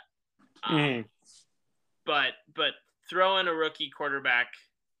that, but throw in a rookie quarterback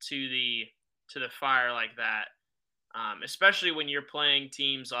to the fire like that, especially when you're playing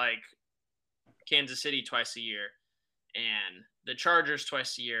teams like Kansas City twice a year and the Chargers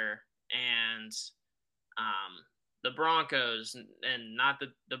twice a year and the Broncos, and not that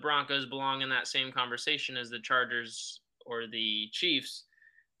the Broncos belong in that same conversation as the Chargers or the Chiefs,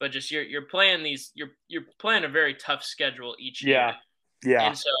 but just you're playing you're playing a very tough schedule each year. Yeah.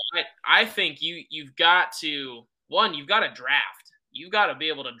 And so I think you've got to draft. You've got to be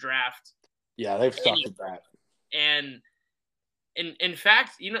able to draft. Yeah, they've sucked at that. And in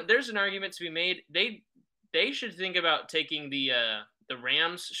fact, there's an argument to be made. They should think about taking the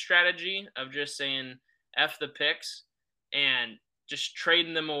Rams strategy of just saying F the picks and just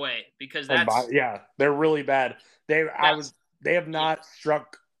trading them away, because they're really bad. They have not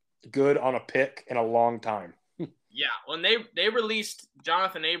struck good on a pick in a long time. Yeah, when they released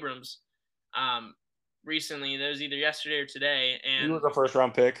Jonathan Abrams recently, that was either yesterday or today, and he was a first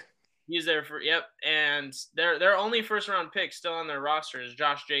round pick. He's there and their only first round pick still on their roster is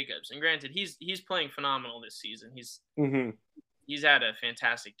Josh Jacobs. And granted, he's playing phenomenal this season. He's had a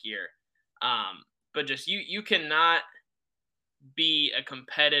fantastic year. But just you cannot be a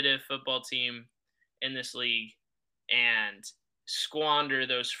competitive football team in this league and squander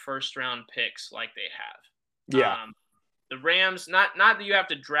those first round picks like they have. Yeah. The Rams, not that you have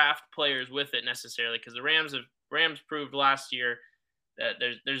to draft players with it necessarily, because the Rams proved last year that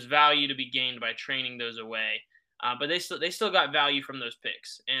there's value to be gained by training those away. But they still got value from those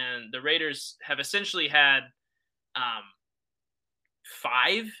picks. And the Raiders have essentially had at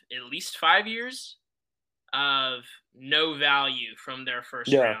least 5 years of no value from their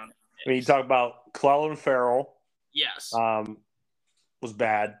first round picks. I mean, you talk about Clelin Ferrell. Yes. Was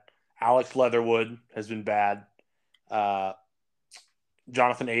bad. Alex Leatherwood has been bad.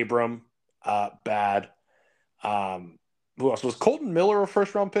 Jonathan Abram, bad. Who else? Was Colton Miller a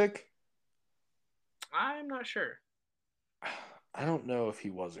first-round pick? I'm not sure. I don't know if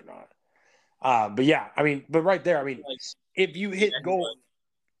he was or not. But yeah, I mean, but right there, I mean, if you hit goal.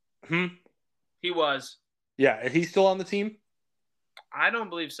 He was. Yeah, is he still on the team? I don't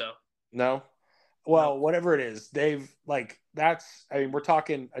believe so. No? Well, whatever it is, we're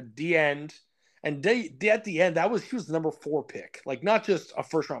talking a D end. And at the end, he was the number 4 pick. Like, not just a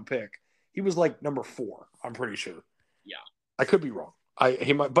first-round pick. He was like number 4, I'm pretty sure. Yeah. I could be wrong.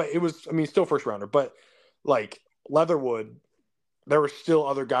 But it was, I mean, still first rounder. But like Leatherwood, there were still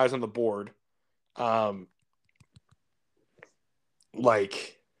other guys on the board. Let me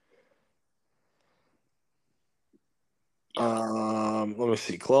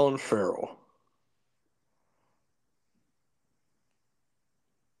see, Clelin Ferrell.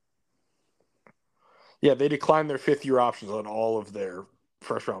 Yeah, they declined their 5th-year options on all of their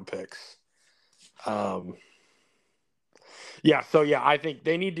first-round picks. I think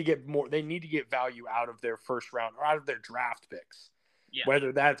they need to get more. They need to get value out of their first round or out of their draft picks. Yeah.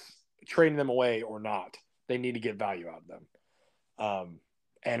 Whether that's trading them away or not, they need to get value out of them.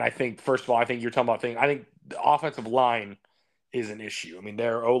 And I think, first of all, I think you're talking about I think the offensive line is an issue. I mean,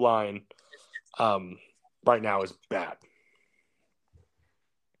 their O-line right now is bad.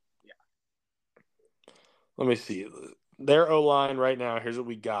 Yeah. Let me see. Their O-line right now, here's what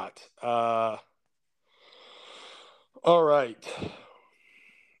we got. All right.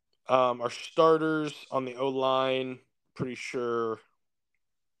 Our starters on the O-line, pretty sure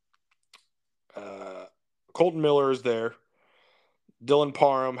Colton Miller is there. Dylan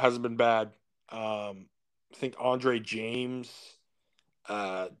Parham hasn't been bad. I think Andre James,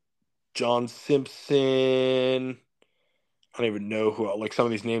 John Simpson. I don't even know who, like some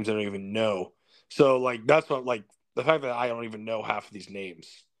of these names I don't even know. So, like, that's what, like, the fact that I don't even know half of these names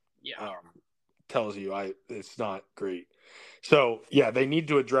tells you it's not great. So yeah, they need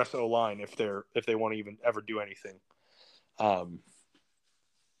to address O-line if they want to even ever do anything.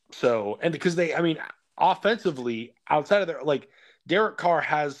 So, and because offensively, outside of their, like, Derek Carr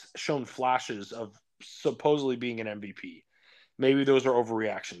has shown flashes of supposedly being an MVP. Maybe those are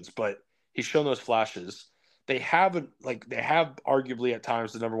overreactions, but he's shown those flashes. They have arguably at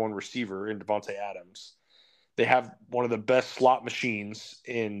times the number one receiver in Devontae Adams. They have one of the best slot machines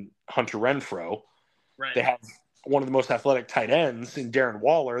in Hunter Renfrow. Right. They have one of the most athletic tight ends in Darren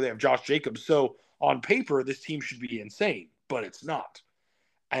Waller. They have Josh Jacobs. So on paper, this team should be insane, but it's not.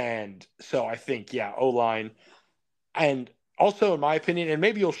 And so I think, O-line. And also, in my opinion, and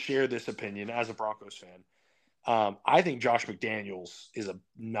maybe you'll share this opinion as a Broncos fan, I think Josh McDaniels is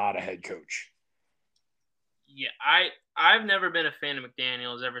not a head coach. Yeah, I've never been a fan of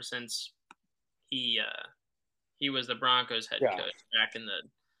McDaniels ever since he was the Broncos head coach back in the.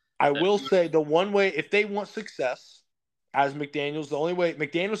 I will say the one way, if they want success as McDaniels, the only way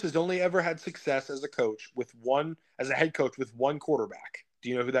McDaniels has only ever had success as a head coach with one quarterback. Do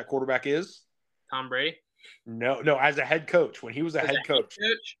you know who that quarterback is? Tom Brady? No, as a head coach, when he was a head coach.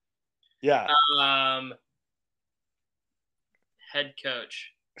 Yeah. Head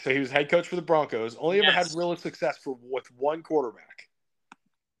coach. So he was head coach for the Broncos. Only ever had real success with one quarterback.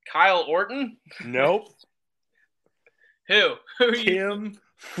 Kyle Orton? Nope. Who? Tim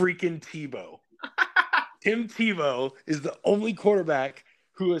freaking Tebow. Tim Tebow is the only quarterback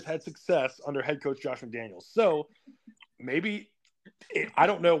who has had success under head coach Josh McDaniels. So maybe I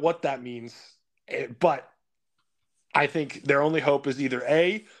don't know what that means, but I think their only hope is either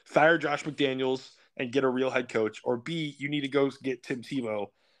A, fire Josh McDaniels and get a real head coach, or B, you need to go get Tim Tebow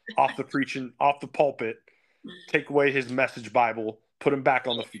off the pulpit, take away his message Bible, put him back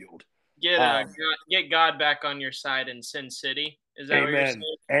on the field. Get God back on your side in Sin City. Is that what you're saying?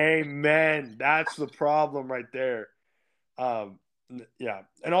 Amen. That's the problem right there. Yeah.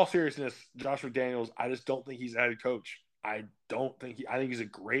 In all seriousness, Josh McDaniels, I just don't think he's a head coach. I think he's a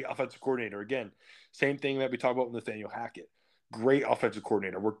great offensive coordinator. Again, same thing that we talked about with Nathaniel Hackett. Great offensive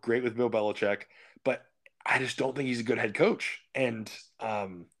coordinator. Worked great with Bill Belichick, but I just don't think he's a good head coach. And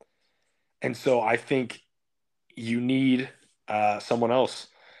so I think you need someone else.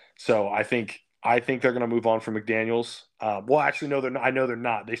 So I think they're going to move on from McDaniels. Well, actually, no, they're not. I know they're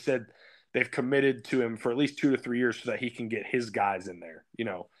not. They said they've committed to him for at least 2 to 3 years so that he can get his guys in there,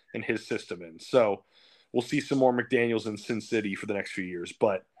 in his system. And so we'll see some more McDaniels in Sin City for the next few years.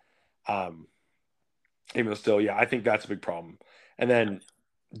 But even still, I think that's a big problem. And then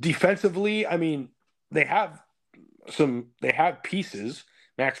defensively, I mean, they have pieces.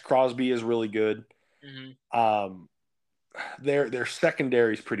 Max Crosby is really good. Mm-hmm. Their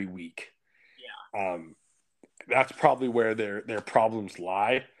secondary is pretty weak. Yeah. That's probably where their problems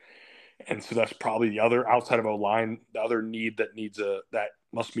lie. And so that's probably the other, outside of O-line, the other need that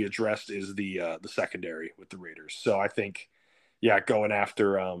must be addressed is the secondary with the Raiders. So I think, going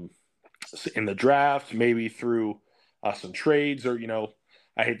after in the draft, maybe through some trades, or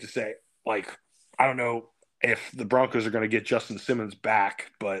I hate to say, like, I don't know if the Broncos are going to get Justin Simmons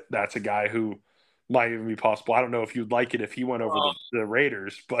back, but that's a guy who might even be possible. I don't know if you'd like it if he went over the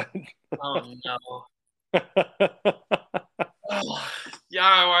Raiders, but oh no.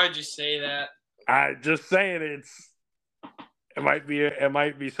 Yeah, why'd you say that? I just saying it might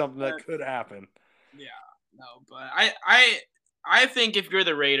be something that could happen. Yeah, no, but I think if you're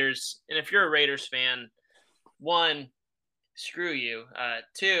the Raiders, and if you're a Raiders fan, 1, screw you.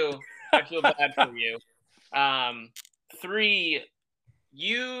 2, I feel bad for you. 3,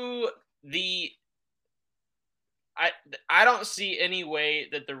 I don't see any way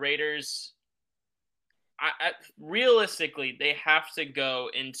that the Raiders. Realistically, they have to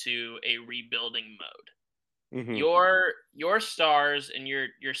go into a rebuilding mode. Mm-hmm. Your stars and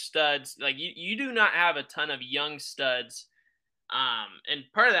your studs, like you do not have a ton of young studs, and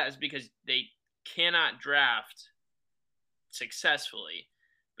part of that is because they cannot draft successfully.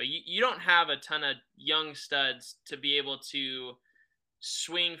 But you don't have a ton of young studs to be able to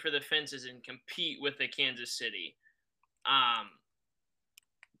swing for the fences and compete with the Kansas City.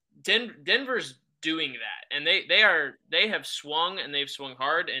 Denver's doing that, and they have swung, and they've swung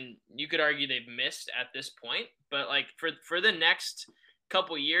hard, and you could argue they've missed at this point, but like for the next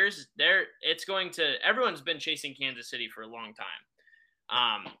couple years, everyone's been chasing Kansas City for a long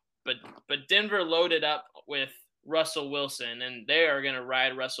time, but Denver loaded up with Russell Wilson, and they are going to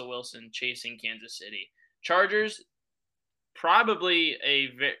ride Russell Wilson chasing Kansas City. Chargers, probably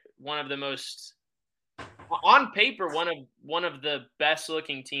one of the most, on paper, one of the best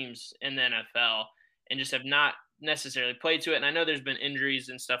looking teams in the NFL, and just have not necessarily played to it. And I know there's been injuries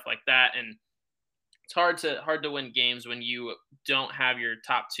and stuff like that, and it's hard to win games when you don't have your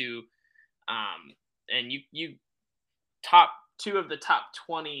top two, and you top two of the top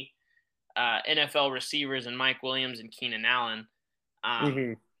 20 NFL receivers and Mike Williams and Keenan Allen.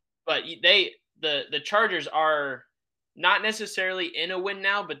 But the Chargers are not necessarily in a win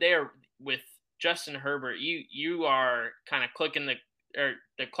now, but they are with Justin Herbert. You are kind of clicking the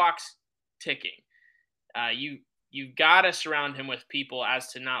clock's ticking. You've got to surround him with people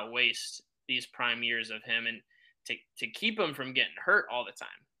as to not waste these prime years of him and to keep him from getting hurt all the time.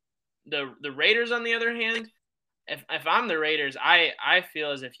 The Raiders, on the other hand, if I'm the Raiders, I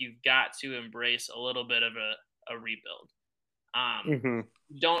feel as if you've got to embrace a little bit of a rebuild. You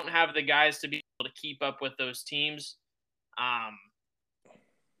don't have the guys to be able to keep up with those teams. And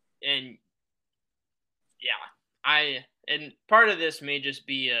part of this may just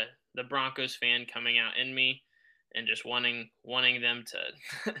be the Broncos fan coming out in me and just wanting them to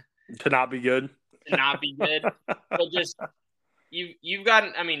to not be good. But just you've got,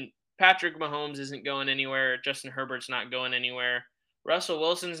 I mean, Patrick Mahomes isn't going anywhere. Justin Herbert's not going anywhere. Russell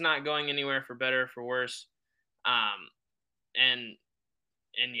Wilson's not going anywhere, for better or for worse.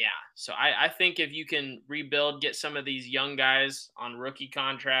 So I think if you can rebuild, get some of these young guys on rookie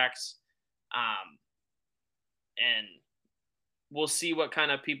contracts, and we'll see what kind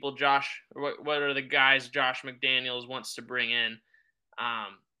of people what are the guys Josh McDaniels wants to bring in.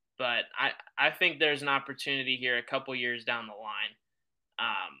 But I think there's an opportunity here a couple years down the line,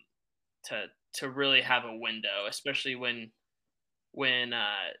 to really have a window, especially when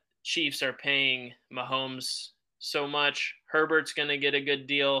Chiefs are paying Mahomes so much. Herbert's going to get a good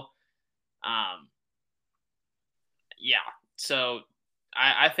deal. So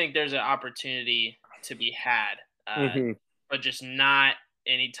I think there's an opportunity to be had, but just not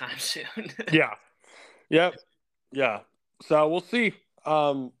anytime soon. Yeah. Yep. Yeah. So we'll see.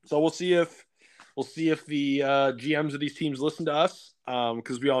 We'll see if the GMs of these teams listen to us,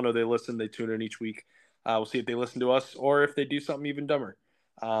 because we all know they listen. They tune in each week. We'll see if they listen to us or if they do something even dumber.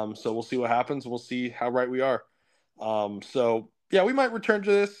 So we'll see what happens. We'll see how right we are. We might return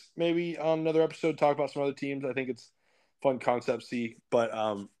to this maybe on another episode, talk about some other teams. I think it's fun concept, but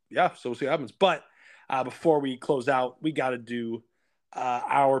so we'll see what happens. But before we close out, we got to do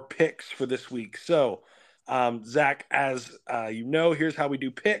our picks for this week. So Zach, as you know, here's how we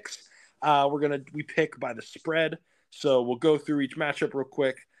do picks. We pick by the spread. So we'll go through each matchup real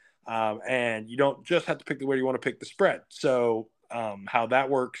quick. And you don't just have to pick the way you want to pick the spread. So how that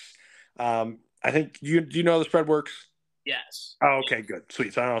works, I think do you know how the spread works? Yes. Oh, okay, good.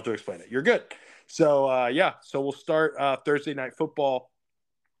 Sweet. So I don't have to explain it. You're good. So, So we'll start Thursday Night Football.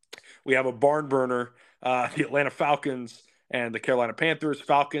 We have a barn burner, the Atlanta Falcons and the Carolina Panthers.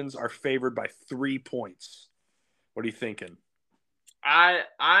 Falcons are favored by 3 points. What are you thinking?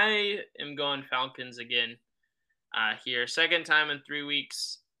 I am going Falcons again here. Second time in 3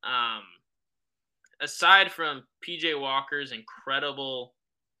 weeks. Aside from PJ Walker's incredible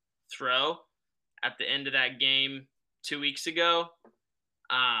throw at the end of that game 2 weeks ago,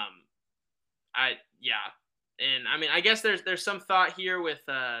 and I mean, I guess there's some thought here with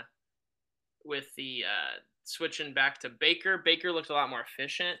the switching back to Baker. Baker looked a lot more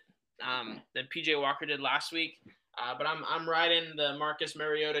efficient than PJ Walker did last week. But I'm riding the Marcus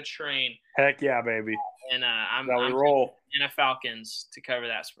Mariota train. Heck yeah, baby! And I'm roll Atlanta Falcons to cover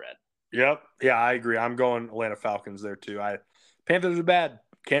that spread. Yep. Yeah, I agree. I'm going Atlanta Falcons there too. Panthers are bad.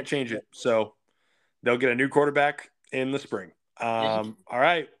 Can't change it. So they'll get a new quarterback in the spring. All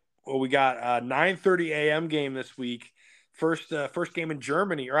right. Well, we got a 9:30 a.m. game this week. First game in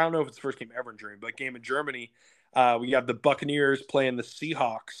Germany, or I don't know if it's the first game ever in Germany, but game in Germany. We have the Buccaneers playing the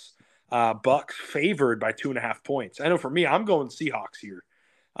Seahawks. Bucks favored by 2.5 points. I know for me, I'm going Seahawks here.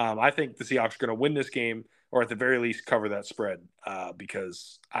 I think the Seahawks are going to win this game, or at the very least cover that spread,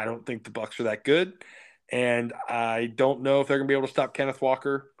 because I don't think the Bucks are that good, and I don't know if they're going to be able to stop Kenneth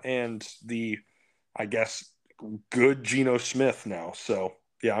Walker and the, I guess, good Geno Smith now. So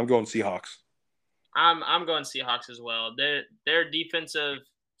yeah, I'm going Seahawks. I'm going Seahawks as well. Their defensive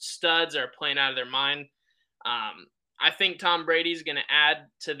studs are playing out of their mind. I think Tom Brady's going to add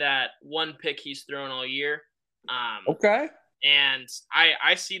to that one pick he's thrown all year. Okay. And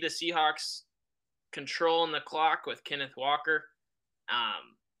I see the Seahawks controlling the clock with Kenneth Walker,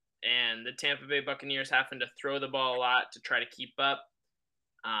 and the Tampa Bay Buccaneers having to throw the ball a lot to try to keep up.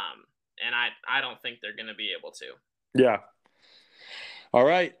 And I don't think they're going to be able to. Yeah. All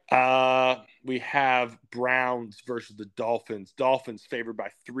right. We have Browns versus the Dolphins. Dolphins favored by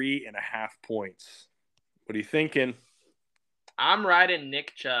 3.5 points. What are you thinking? I'm riding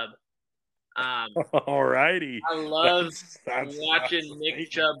Nick Chubb. All righty. I love That's watching Nick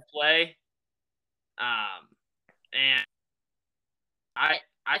Chubb play. And I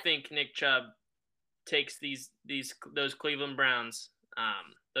think Nick Chubb takes those Cleveland Browns,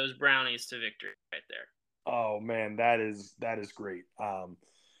 those Brownies to victory right there. Oh man, that is great.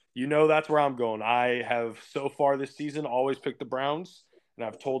 That's where I'm going. I have so far this season always picked the Browns, and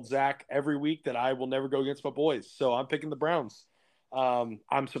I've told Zach every week that I will never go against my boys. So I'm picking the Browns.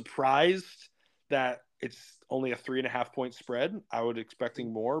 I'm surprised that it's only a 3.5 point spread. I was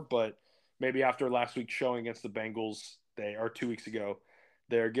expecting more, but maybe after last week's showing against the Bengals, 2 weeks ago,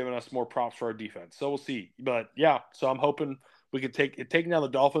 they're giving us more props for our defense. So we'll see. But yeah, so I'm hoping we could taking down the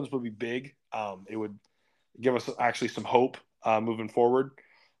Dolphins would be big. It would give us actually some hope moving forward.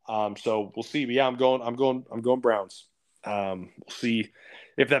 So we'll see. But yeah, I'm going Browns. We'll see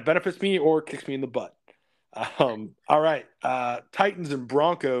if that benefits me or kicks me in the butt. All right. Titans and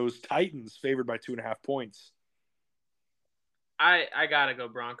Broncos. Titans favored by 2.5 points. I gotta go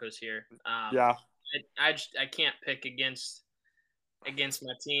Broncos here. Yeah. I can't pick against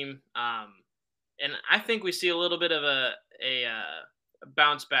my team. And I think we see a little bit of a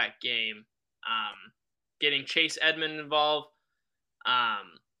bounce back game. Getting Chase Edmonds involved.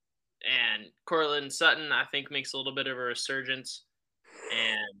 And Cortland Sutton, I think, makes a little bit of a resurgence.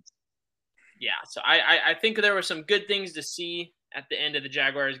 And yeah, so I think there were some good things to see at the end of the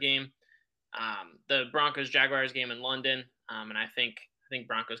Jaguars game, the Broncos Jaguars game in London, and I think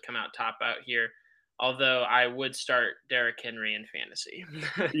Broncos come out top out here. Although I would start Derrick Henry in fantasy.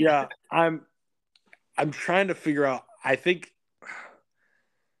 Yeah, I'm trying to figure out. I think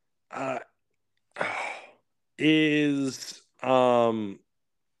is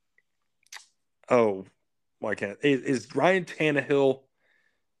is Ryan Tannehill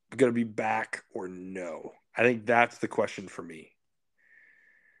going to be back or no? I think that's the question for me.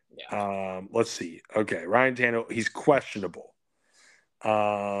 Yeah. Let's see. Okay, Ryan Tannehill, he's questionable.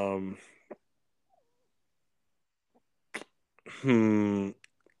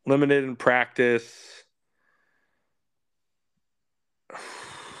 Limited in practice.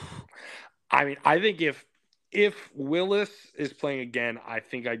 I mean, I think if Willis is playing again, I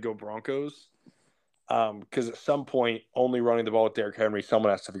think I'd go Broncos. Because at some point, only running the ball with Derrick Henry,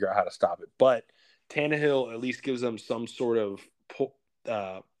 someone has to figure out how to stop it. But Tannehill at least gives them some sort of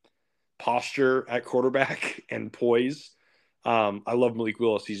posture at quarterback and poise. I love Malik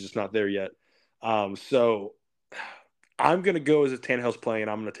Willis. He's just not there yet. So I'm going to go as if Tannehill's playing,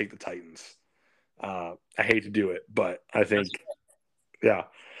 and I'm going to take the Titans. I hate to do it, but I think, yeah.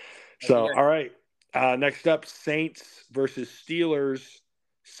 So, all right. Next up, Saints versus Steelers.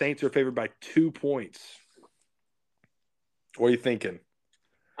 Saints are favored by 2 points. What are you thinking?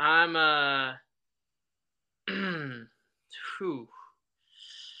 I'm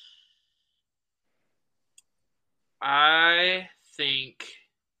I think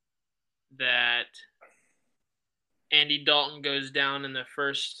that Andy Dalton goes down in the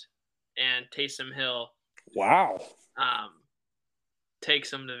first, and Taysom Hill. Wow.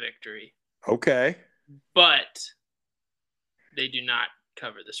 Takes them to victory. Okay. But they do not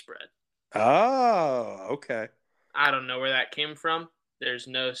cover the spread. Oh, okay. I don't know where that came from. There's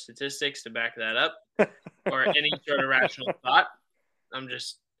no statistics to back that up or any sort of rational thought.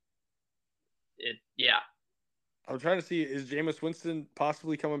 Yeah. I'm trying to see, is Jameis Winston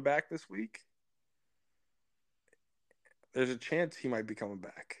possibly coming back this week? There's a chance he might be coming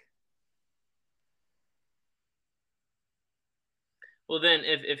back. Well, then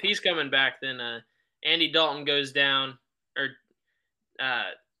if he's coming back, then Andy Dalton goes down, or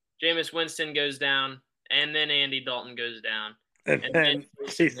Jameis Winston goes down, and then Andy Dalton goes down. And then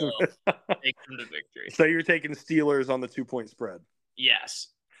takes them to victory. So you're taking Steelers on the 2 point spread? Yes.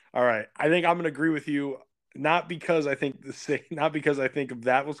 All right. I think I'm going to agree with you. Not because I think of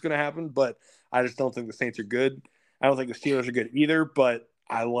that what's going to happen, but I just don't think the Saints are good. I don't think the Steelers are good either, but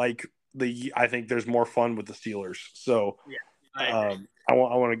I think there's more fun with the Steelers. So yeah, I'm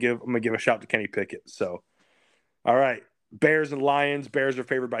going to give a shout to Kenny Pickett. So, all right, Bears and Lions. Bears are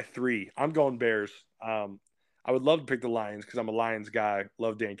favored by 3. I'm going Bears. I would love to pick the Lions because I'm a Lions guy.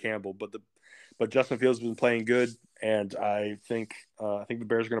 Love Dan Campbell, but Justin Fields has been playing good, and I think the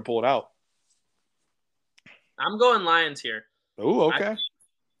Bears are going to pull it out. I'm going Lions here. Oh, okay.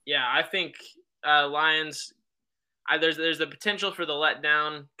 I think Lions. There's the potential for the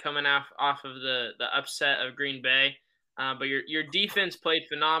letdown coming off of the upset of Green Bay, but your defense played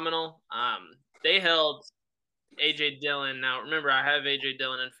phenomenal. They held A.J. Dillon. Now remember, I have A.J.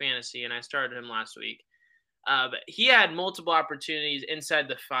 Dillon in fantasy, and I started him last week. But he had multiple opportunities inside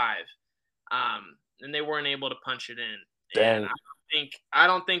the 5, and they weren't able to punch it in. Dang. And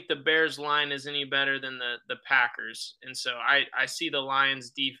don't think the Bears line is any better than the Packers, and so I see the Lions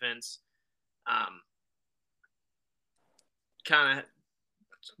defense kind of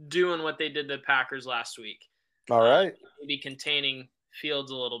doing what they did to the Packers last week. All right. Maybe containing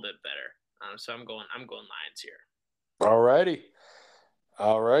Fields a little bit better. So I'm going Lions here. All righty.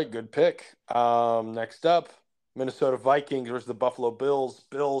 All right, good pick. Next up, Minnesota Vikings versus the Buffalo Bills.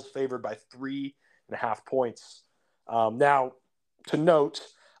 Bills favored by 3.5 points. Now, to note,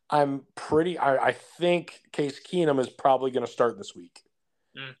 I think Case Keenum is probably going to start this week.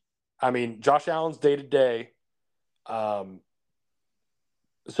 I mean, Josh Allen's day-to-day.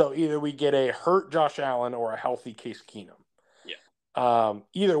 So either we get a hurt Josh Allen or a healthy Case Keenum. Yeah.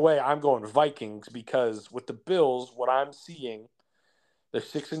 Either way, I'm going Vikings because with the Bills, what I'm seeing, they're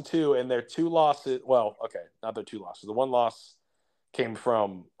 6-2 and their 2 losses. Well, okay, not their 2 losses. The one loss came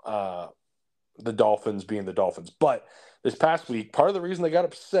from the Dolphins being the Dolphins. But this past week, part of the reason they got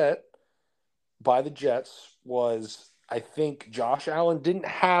upset by the Jets was I think Josh Allen didn't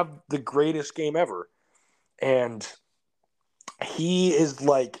have the greatest game ever. And he is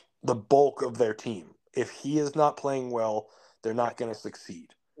like the bulk of their team. If he is not playing well, they're not going to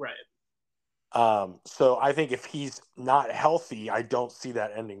succeed. Right. So I think if he's not healthy, I don't see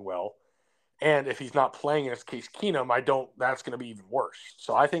that ending well. And if he's not playing in his Case Keenum, that's going to be even worse.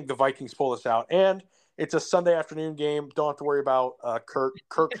 So I think the Vikings pull this out. And it's a Sunday afternoon game. Don't have to worry about Kirk.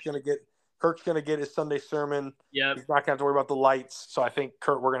 Kirk's going to get his Sunday sermon. Yep. He's not going to have to worry about the lights. So I think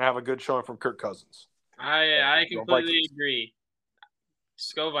we're going to have a good showing from Kirk Cousins. I completely agree.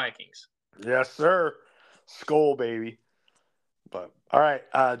 Go Vikings. Yes, sir. Skol, baby. But all right,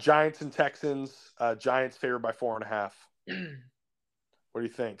 Giants and Texans. Giants favored by 4.5. What do you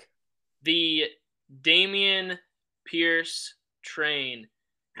think? The Dameon Pierce train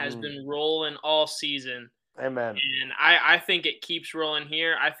has been rolling all season. Amen. And I think it keeps rolling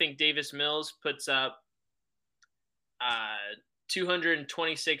here. I think Davis Mills puts up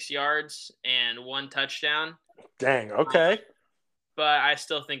 226 yards and 1 touchdown. Dang, okay. But I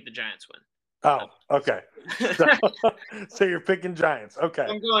still think the Giants win. Oh, okay. So you're picking Giants. Okay.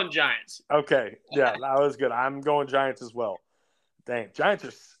 I'm going Giants. Okay. Yeah, that was good. I'm going Giants as well. Dang. Giants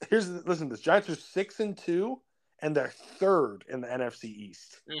are listen to this. Giants are 6-2 and they're 3rd in the NFC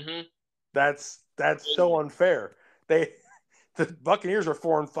East. Mm-hmm. That's so unfair. The Buccaneers are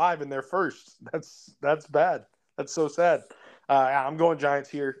 4-5 and they're first. That's bad. That's so sad. I'm going Giants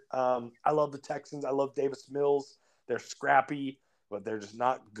here. I love the Texans. I love Davis Mills. They're scrappy, but they're just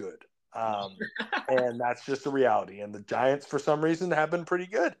not good. And that's just a reality. And the Giants, for some reason, have been pretty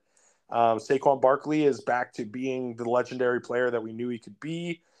good. Saquon Barkley is back to being the legendary player that we knew he could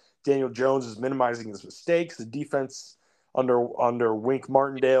be. Daniel Jones is minimizing his mistakes. The defense under Wink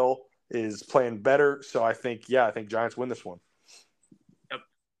Martindale is playing better. So I think Giants win this one.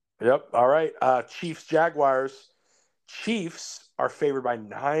 Yep. All right. Chiefs, Jaguars. Chiefs are favored by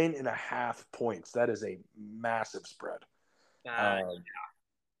 9.5 points. That is a massive spread.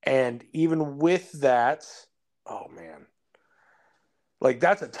 And even with that, oh man, like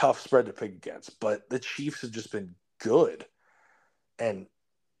that's a tough spread to pick against. But the Chiefs have just been good,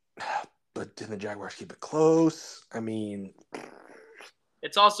 but did the Jaguars keep it close? I mean,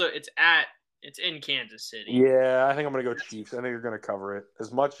 it's in Kansas City. Yeah, I think I'm gonna go Chiefs. I think you're gonna cover it.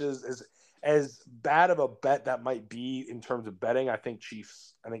 As much as bad of a bet that might be in terms of betting, I think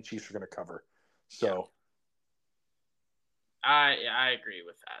Chiefs are gonna cover. So. I agree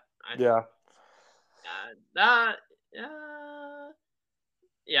with that. I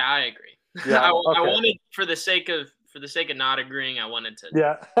agree. Yeah, I okay. wanted for the sake of not agreeing, I wanted to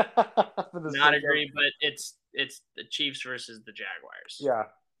not agree, but it's the Chiefs versus the Jaguars. Yeah.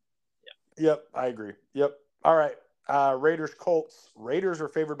 Yep, I agree. Yep. All right. Raiders Colts. Raiders are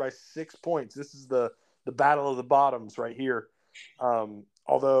favored by 6 points. This is the battle of the bottoms right here.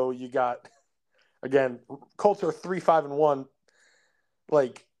 Although you got again, Colts are 3-5-1.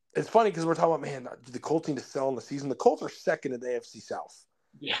 Like, it's funny because we're talking about, man, the Colts need to sell in the season. The Colts are 2nd in the AFC South.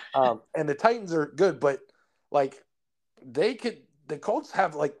 Yeah. And the Titans are good, but like the Colts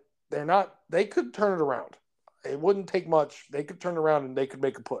have they could turn it around. It wouldn't take much. They could turn around and they could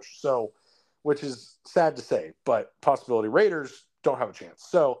make a push. So, which is sad to say, but possibility. Raiders don't have a chance.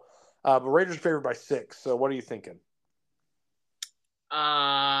 So, but Raiders are favored by 6. So, what are you thinking?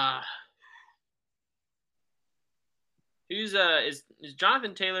 Who's is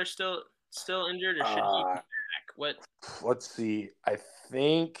Jonathan Taylor still injured or should he be back? What? Let's see. I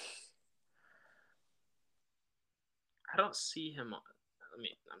think I don't see him on.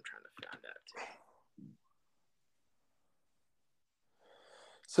 I'm trying to find that.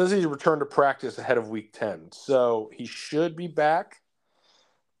 Says he returned to practice ahead of week 10. So he should be back.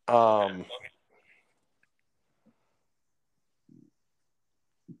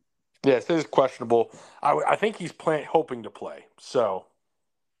 Yes, it is questionable. I think he's hoping to play. So,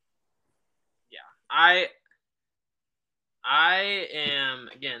 yeah, I am,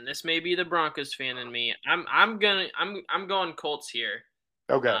 again. This may be the Broncos fan in me. I'm going Colts here.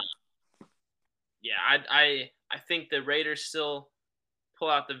 okay. Yeah, I think the Raiders still pull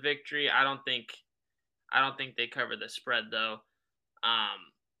out the victory. I don't think they cover the spread though.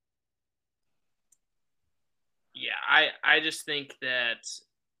 Yeah, I just think that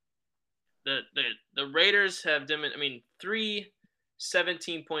the Raiders have three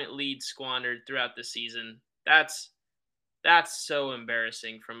 17-point leads squandered throughout the season. That's so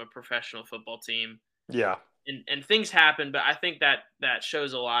embarrassing from a professional football team. Yeah. And things happen, but I think that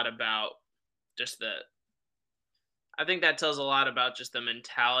shows a lot about just I think that tells a lot about just the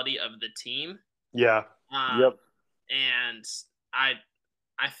mentality of the team. Yeah. Yep. And I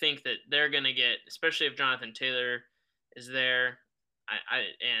think that they're gonna get, especially if Jonathan Taylor is there,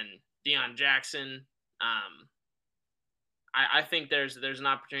 and Deion Jackson. I think there's an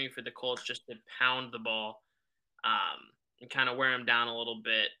opportunity for the Colts just to pound the ball, and kind of wear him down a little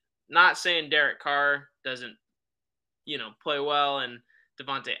bit. Not saying Derek Carr doesn't, play well and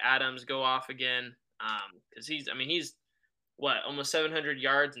Devontae Adams go off again, because he's what, almost 700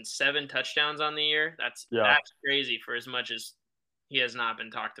 yards and 7 touchdowns on the year. That's crazy for as much as he has not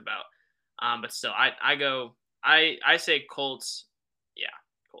been talked about. But still, I say Colts. Yeah,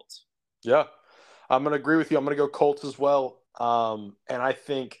 Colts. Yeah, I'm gonna agree with you. I'm gonna go Colts as well. And I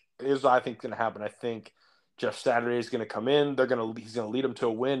think here's what I think is gonna happen. I think Jeff Saturday is gonna come in. He's gonna lead them to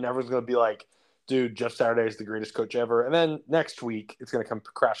a win. Everyone's gonna be like, dude, Jeff Saturday is the greatest coach ever. And then next week it's gonna come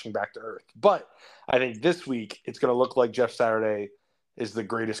crashing back to earth. But I think this week it's gonna look like Jeff Saturday is the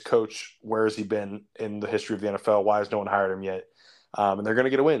greatest coach. Where has he been in the history of the NFL? Why has no one hired him yet? And they're gonna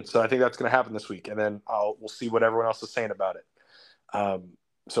get a win. So I think that's gonna happen this week. And then we'll see what everyone else is saying about it.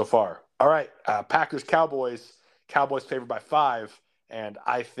 So far. All right, Packers, Cowboys. Cowboys favored by 5, and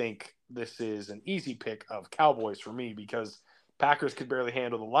I think this is an easy pick of Cowboys for me because Packers could barely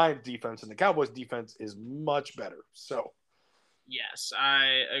handle the Lions defense, and the Cowboys defense is much better. So, yes,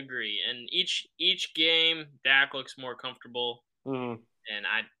 I agree. And each game, Dak looks more comfortable, and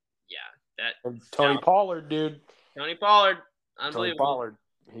and Tony Pollard, dude. Tony Pollard, unbelievable. Tony Pollard,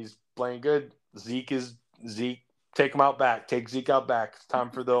 he's playing good. Zeke. Take him out back. Take Zeke out back. It's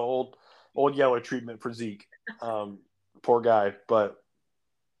time for the old Yeller treatment for Zeke. Poor guy, but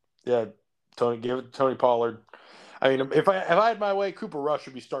yeah, give it to Tony Pollard. I mean, if I had my way, Cooper Rush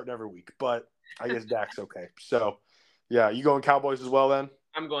would be starting every week, but I guess Dak's okay. So, yeah, you going Cowboys as well then?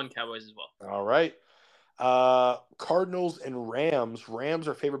 I'm going Cowboys as well. All right. Cardinals and Rams. Rams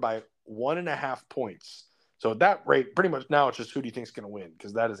are favored by 1.5 points. So at that rate, pretty much now it's just who do you think is going to win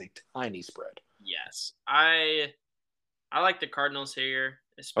because that is a tiny spread. Yes, I like the Cardinals here,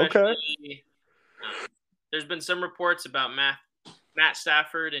 especially. Okay. There's been some reports about Matt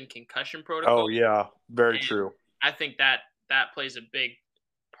Stafford and concussion protocol. Oh yeah, very true. I think that plays a big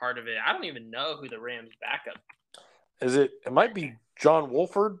part of it. I don't even know who the Rams' backup is. It might be John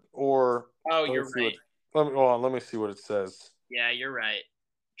Wolford or. Oh, you're right. Let me see what it says. Yeah, you're right,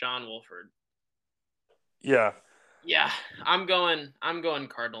 John Wolford. Yeah. Yeah, I'm going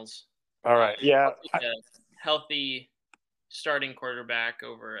Cardinals. All right. Yeah. Healthy starting quarterback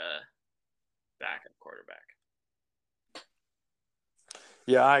over a backup quarterback.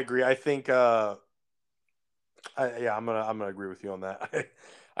 Yeah, I agree. I think I'm gonna agree with you on that.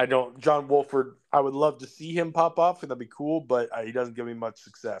 I don't John Wolford, I would love to see him pop off, that'd be cool, but he doesn't give me much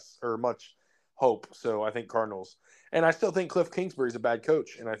success or much hope. So I think Cardinals. And I still think Cliff Kingsbury's a bad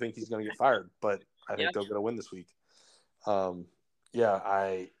coach, and I think he's gonna get fired, but I think they're gonna win this week.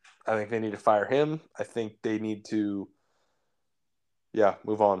 I think they need to fire him. I think they need to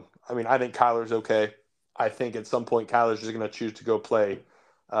move on. I mean, I think Kyler's okay. I think at some point Kyler's just going to choose to go play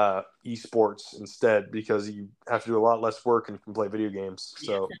esports instead because you have to do a lot less work and can play video games.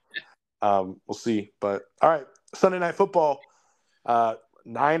 So we'll see. But all right, Sunday Night Football,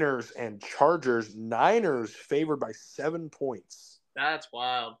 Niners and Chargers. Niners favored by 7 points. That's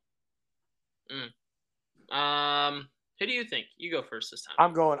wild. Who do you think? You go first this time.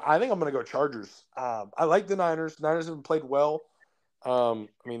 I think I'm going to go Chargers. I like the Niners. Niners have played well.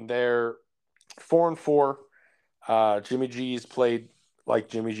 They're 4-4. Jimmy G's played like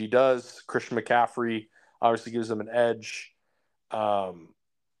Jimmy G does. Christian McCaffrey obviously gives them an edge.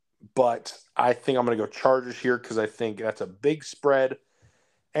 But I think I'm going to go Chargers here because I think that's a big spread.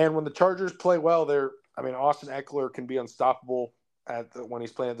 And when the Chargers play well, Austin Eckler can be unstoppable when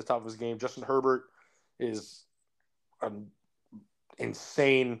he's playing at the top of his game. Justin Herbert is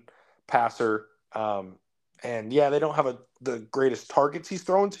insane passer. And yeah, they don't have the greatest targets he's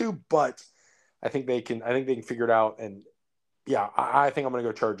throwing to, but I think they can figure it out. And yeah, I think I'm going to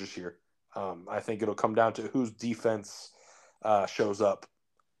go Chargers here. I think it'll come down to whose defense shows up.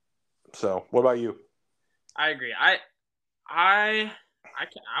 So, what about you? I agree. I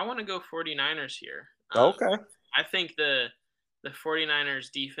want to go 49ers here. Okay. I think the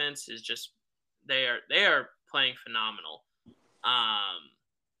 49ers defense is just they are playing phenomenal. I'm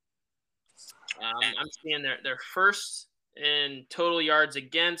seeing they're first in total yards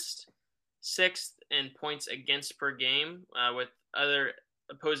against, sixth in points against per game, with other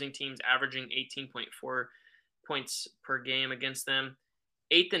opposing teams averaging 18.4 points per game against them.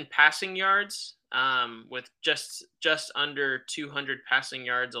 Eighth in passing yards, with just under 200 passing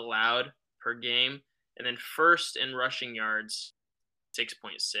yards allowed per game, and then first in rushing yards,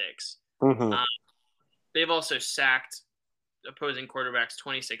 6.6. Mm-hmm. They've also sacked opposing quarterbacks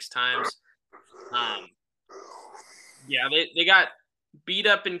 26 times. Yeah, they got beat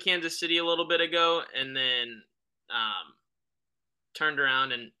up in Kansas City a little bit ago, and then turned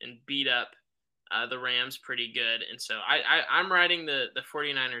around and beat up the Rams pretty good. And so I'm riding the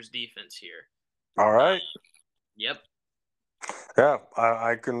 49ers defense here. All right. Yep. Yeah,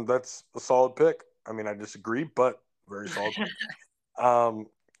 I can. That's a solid pick. I mean, I disagree, but very solid.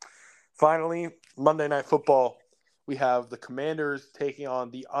 Finally, Monday Night Football. We have the Commanders taking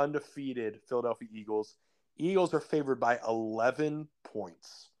on the undefeated Philadelphia Eagles. Eagles are favored by 11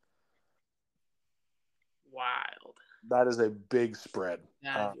 points. Wild. That is a big spread.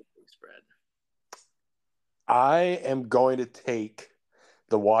 That is a big spread. I am going to take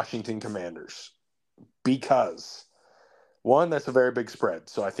the Washington Commanders because, one, that's a very big spread,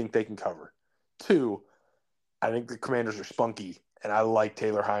 so I think they can cover. Two, I think the Commanders are spunky, and I like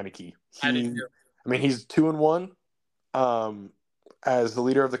Taylor Heineke. He's 2-1 as the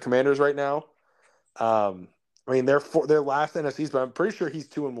leader of the Commanders right now. They're last NFCs, but I'm pretty sure he's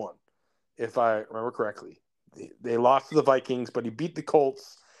 2-1, if I remember correctly. They lost to the Vikings, but he beat the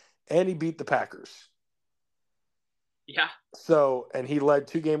Colts and he beat the Packers. Yeah. So, and he led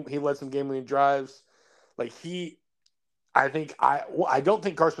some game-winning drives. I don't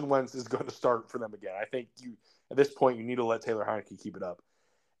think Carson Wentz is going to start for them again. I think at this point you need to let Taylor Heineke keep it up.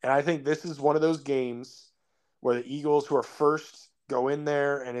 And I think this is one of those games where the Eagles, who are first, go in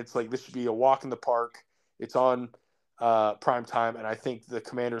there, and it's like this should be a walk in the park. It's on prime time, and I think the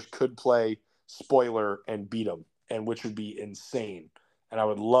Commanders could play spoiler and beat them, and which would be insane. And I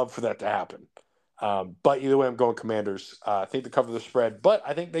would love for that to happen. But either way, I'm going Commanders. I think they cover the spread, but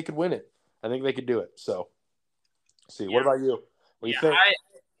I think they could win it. I think they could do it. So, see. Yeah. What about you? What do you think?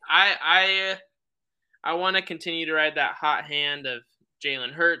 I want to continue to ride that hot hand of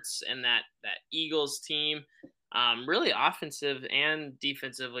Jalen Hurts and that Eagles team. Really offensive and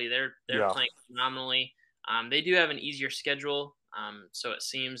defensively, they're playing phenomenally. They do have an easier schedule, so it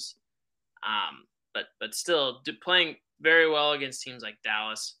seems, but still playing very well against teams like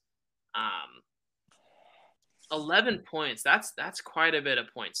Dallas. 11 points. That's quite a bit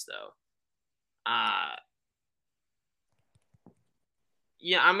of points, though.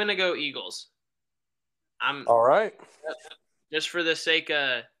 Yeah, I'm gonna go Eagles. All right. Just for the sake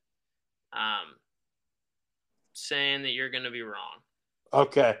of saying that you're gonna be wrong.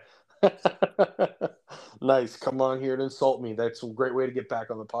 Okay. Nice. Come on here and insult me. That's a great way to get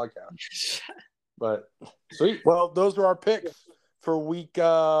back on the podcast. But sweet. Well, those are our picks for week 10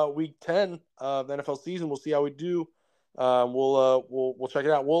 of the NFL season. We'll see how we do. We'll check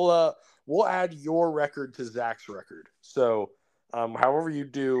it out. We'll add your record to Zach's record. So however you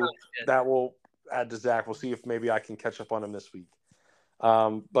do, that will add to Zach. We'll see if maybe I can catch up on him this week.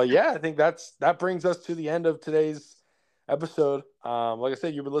 But yeah, I think that brings us to the end of today's episode. Like I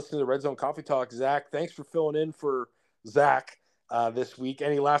said, you've been listening to Redzone Coffee Talk. Zach, thanks for filling in for Zach this week.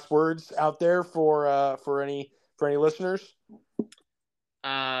 Any last words out there for any listeners?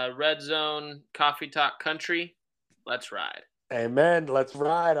 Redzone Coffee Talk Country. Let's ride. Amen. Let's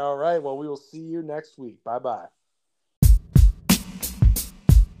ride. All right. Well, we will see you next week. Bye-bye.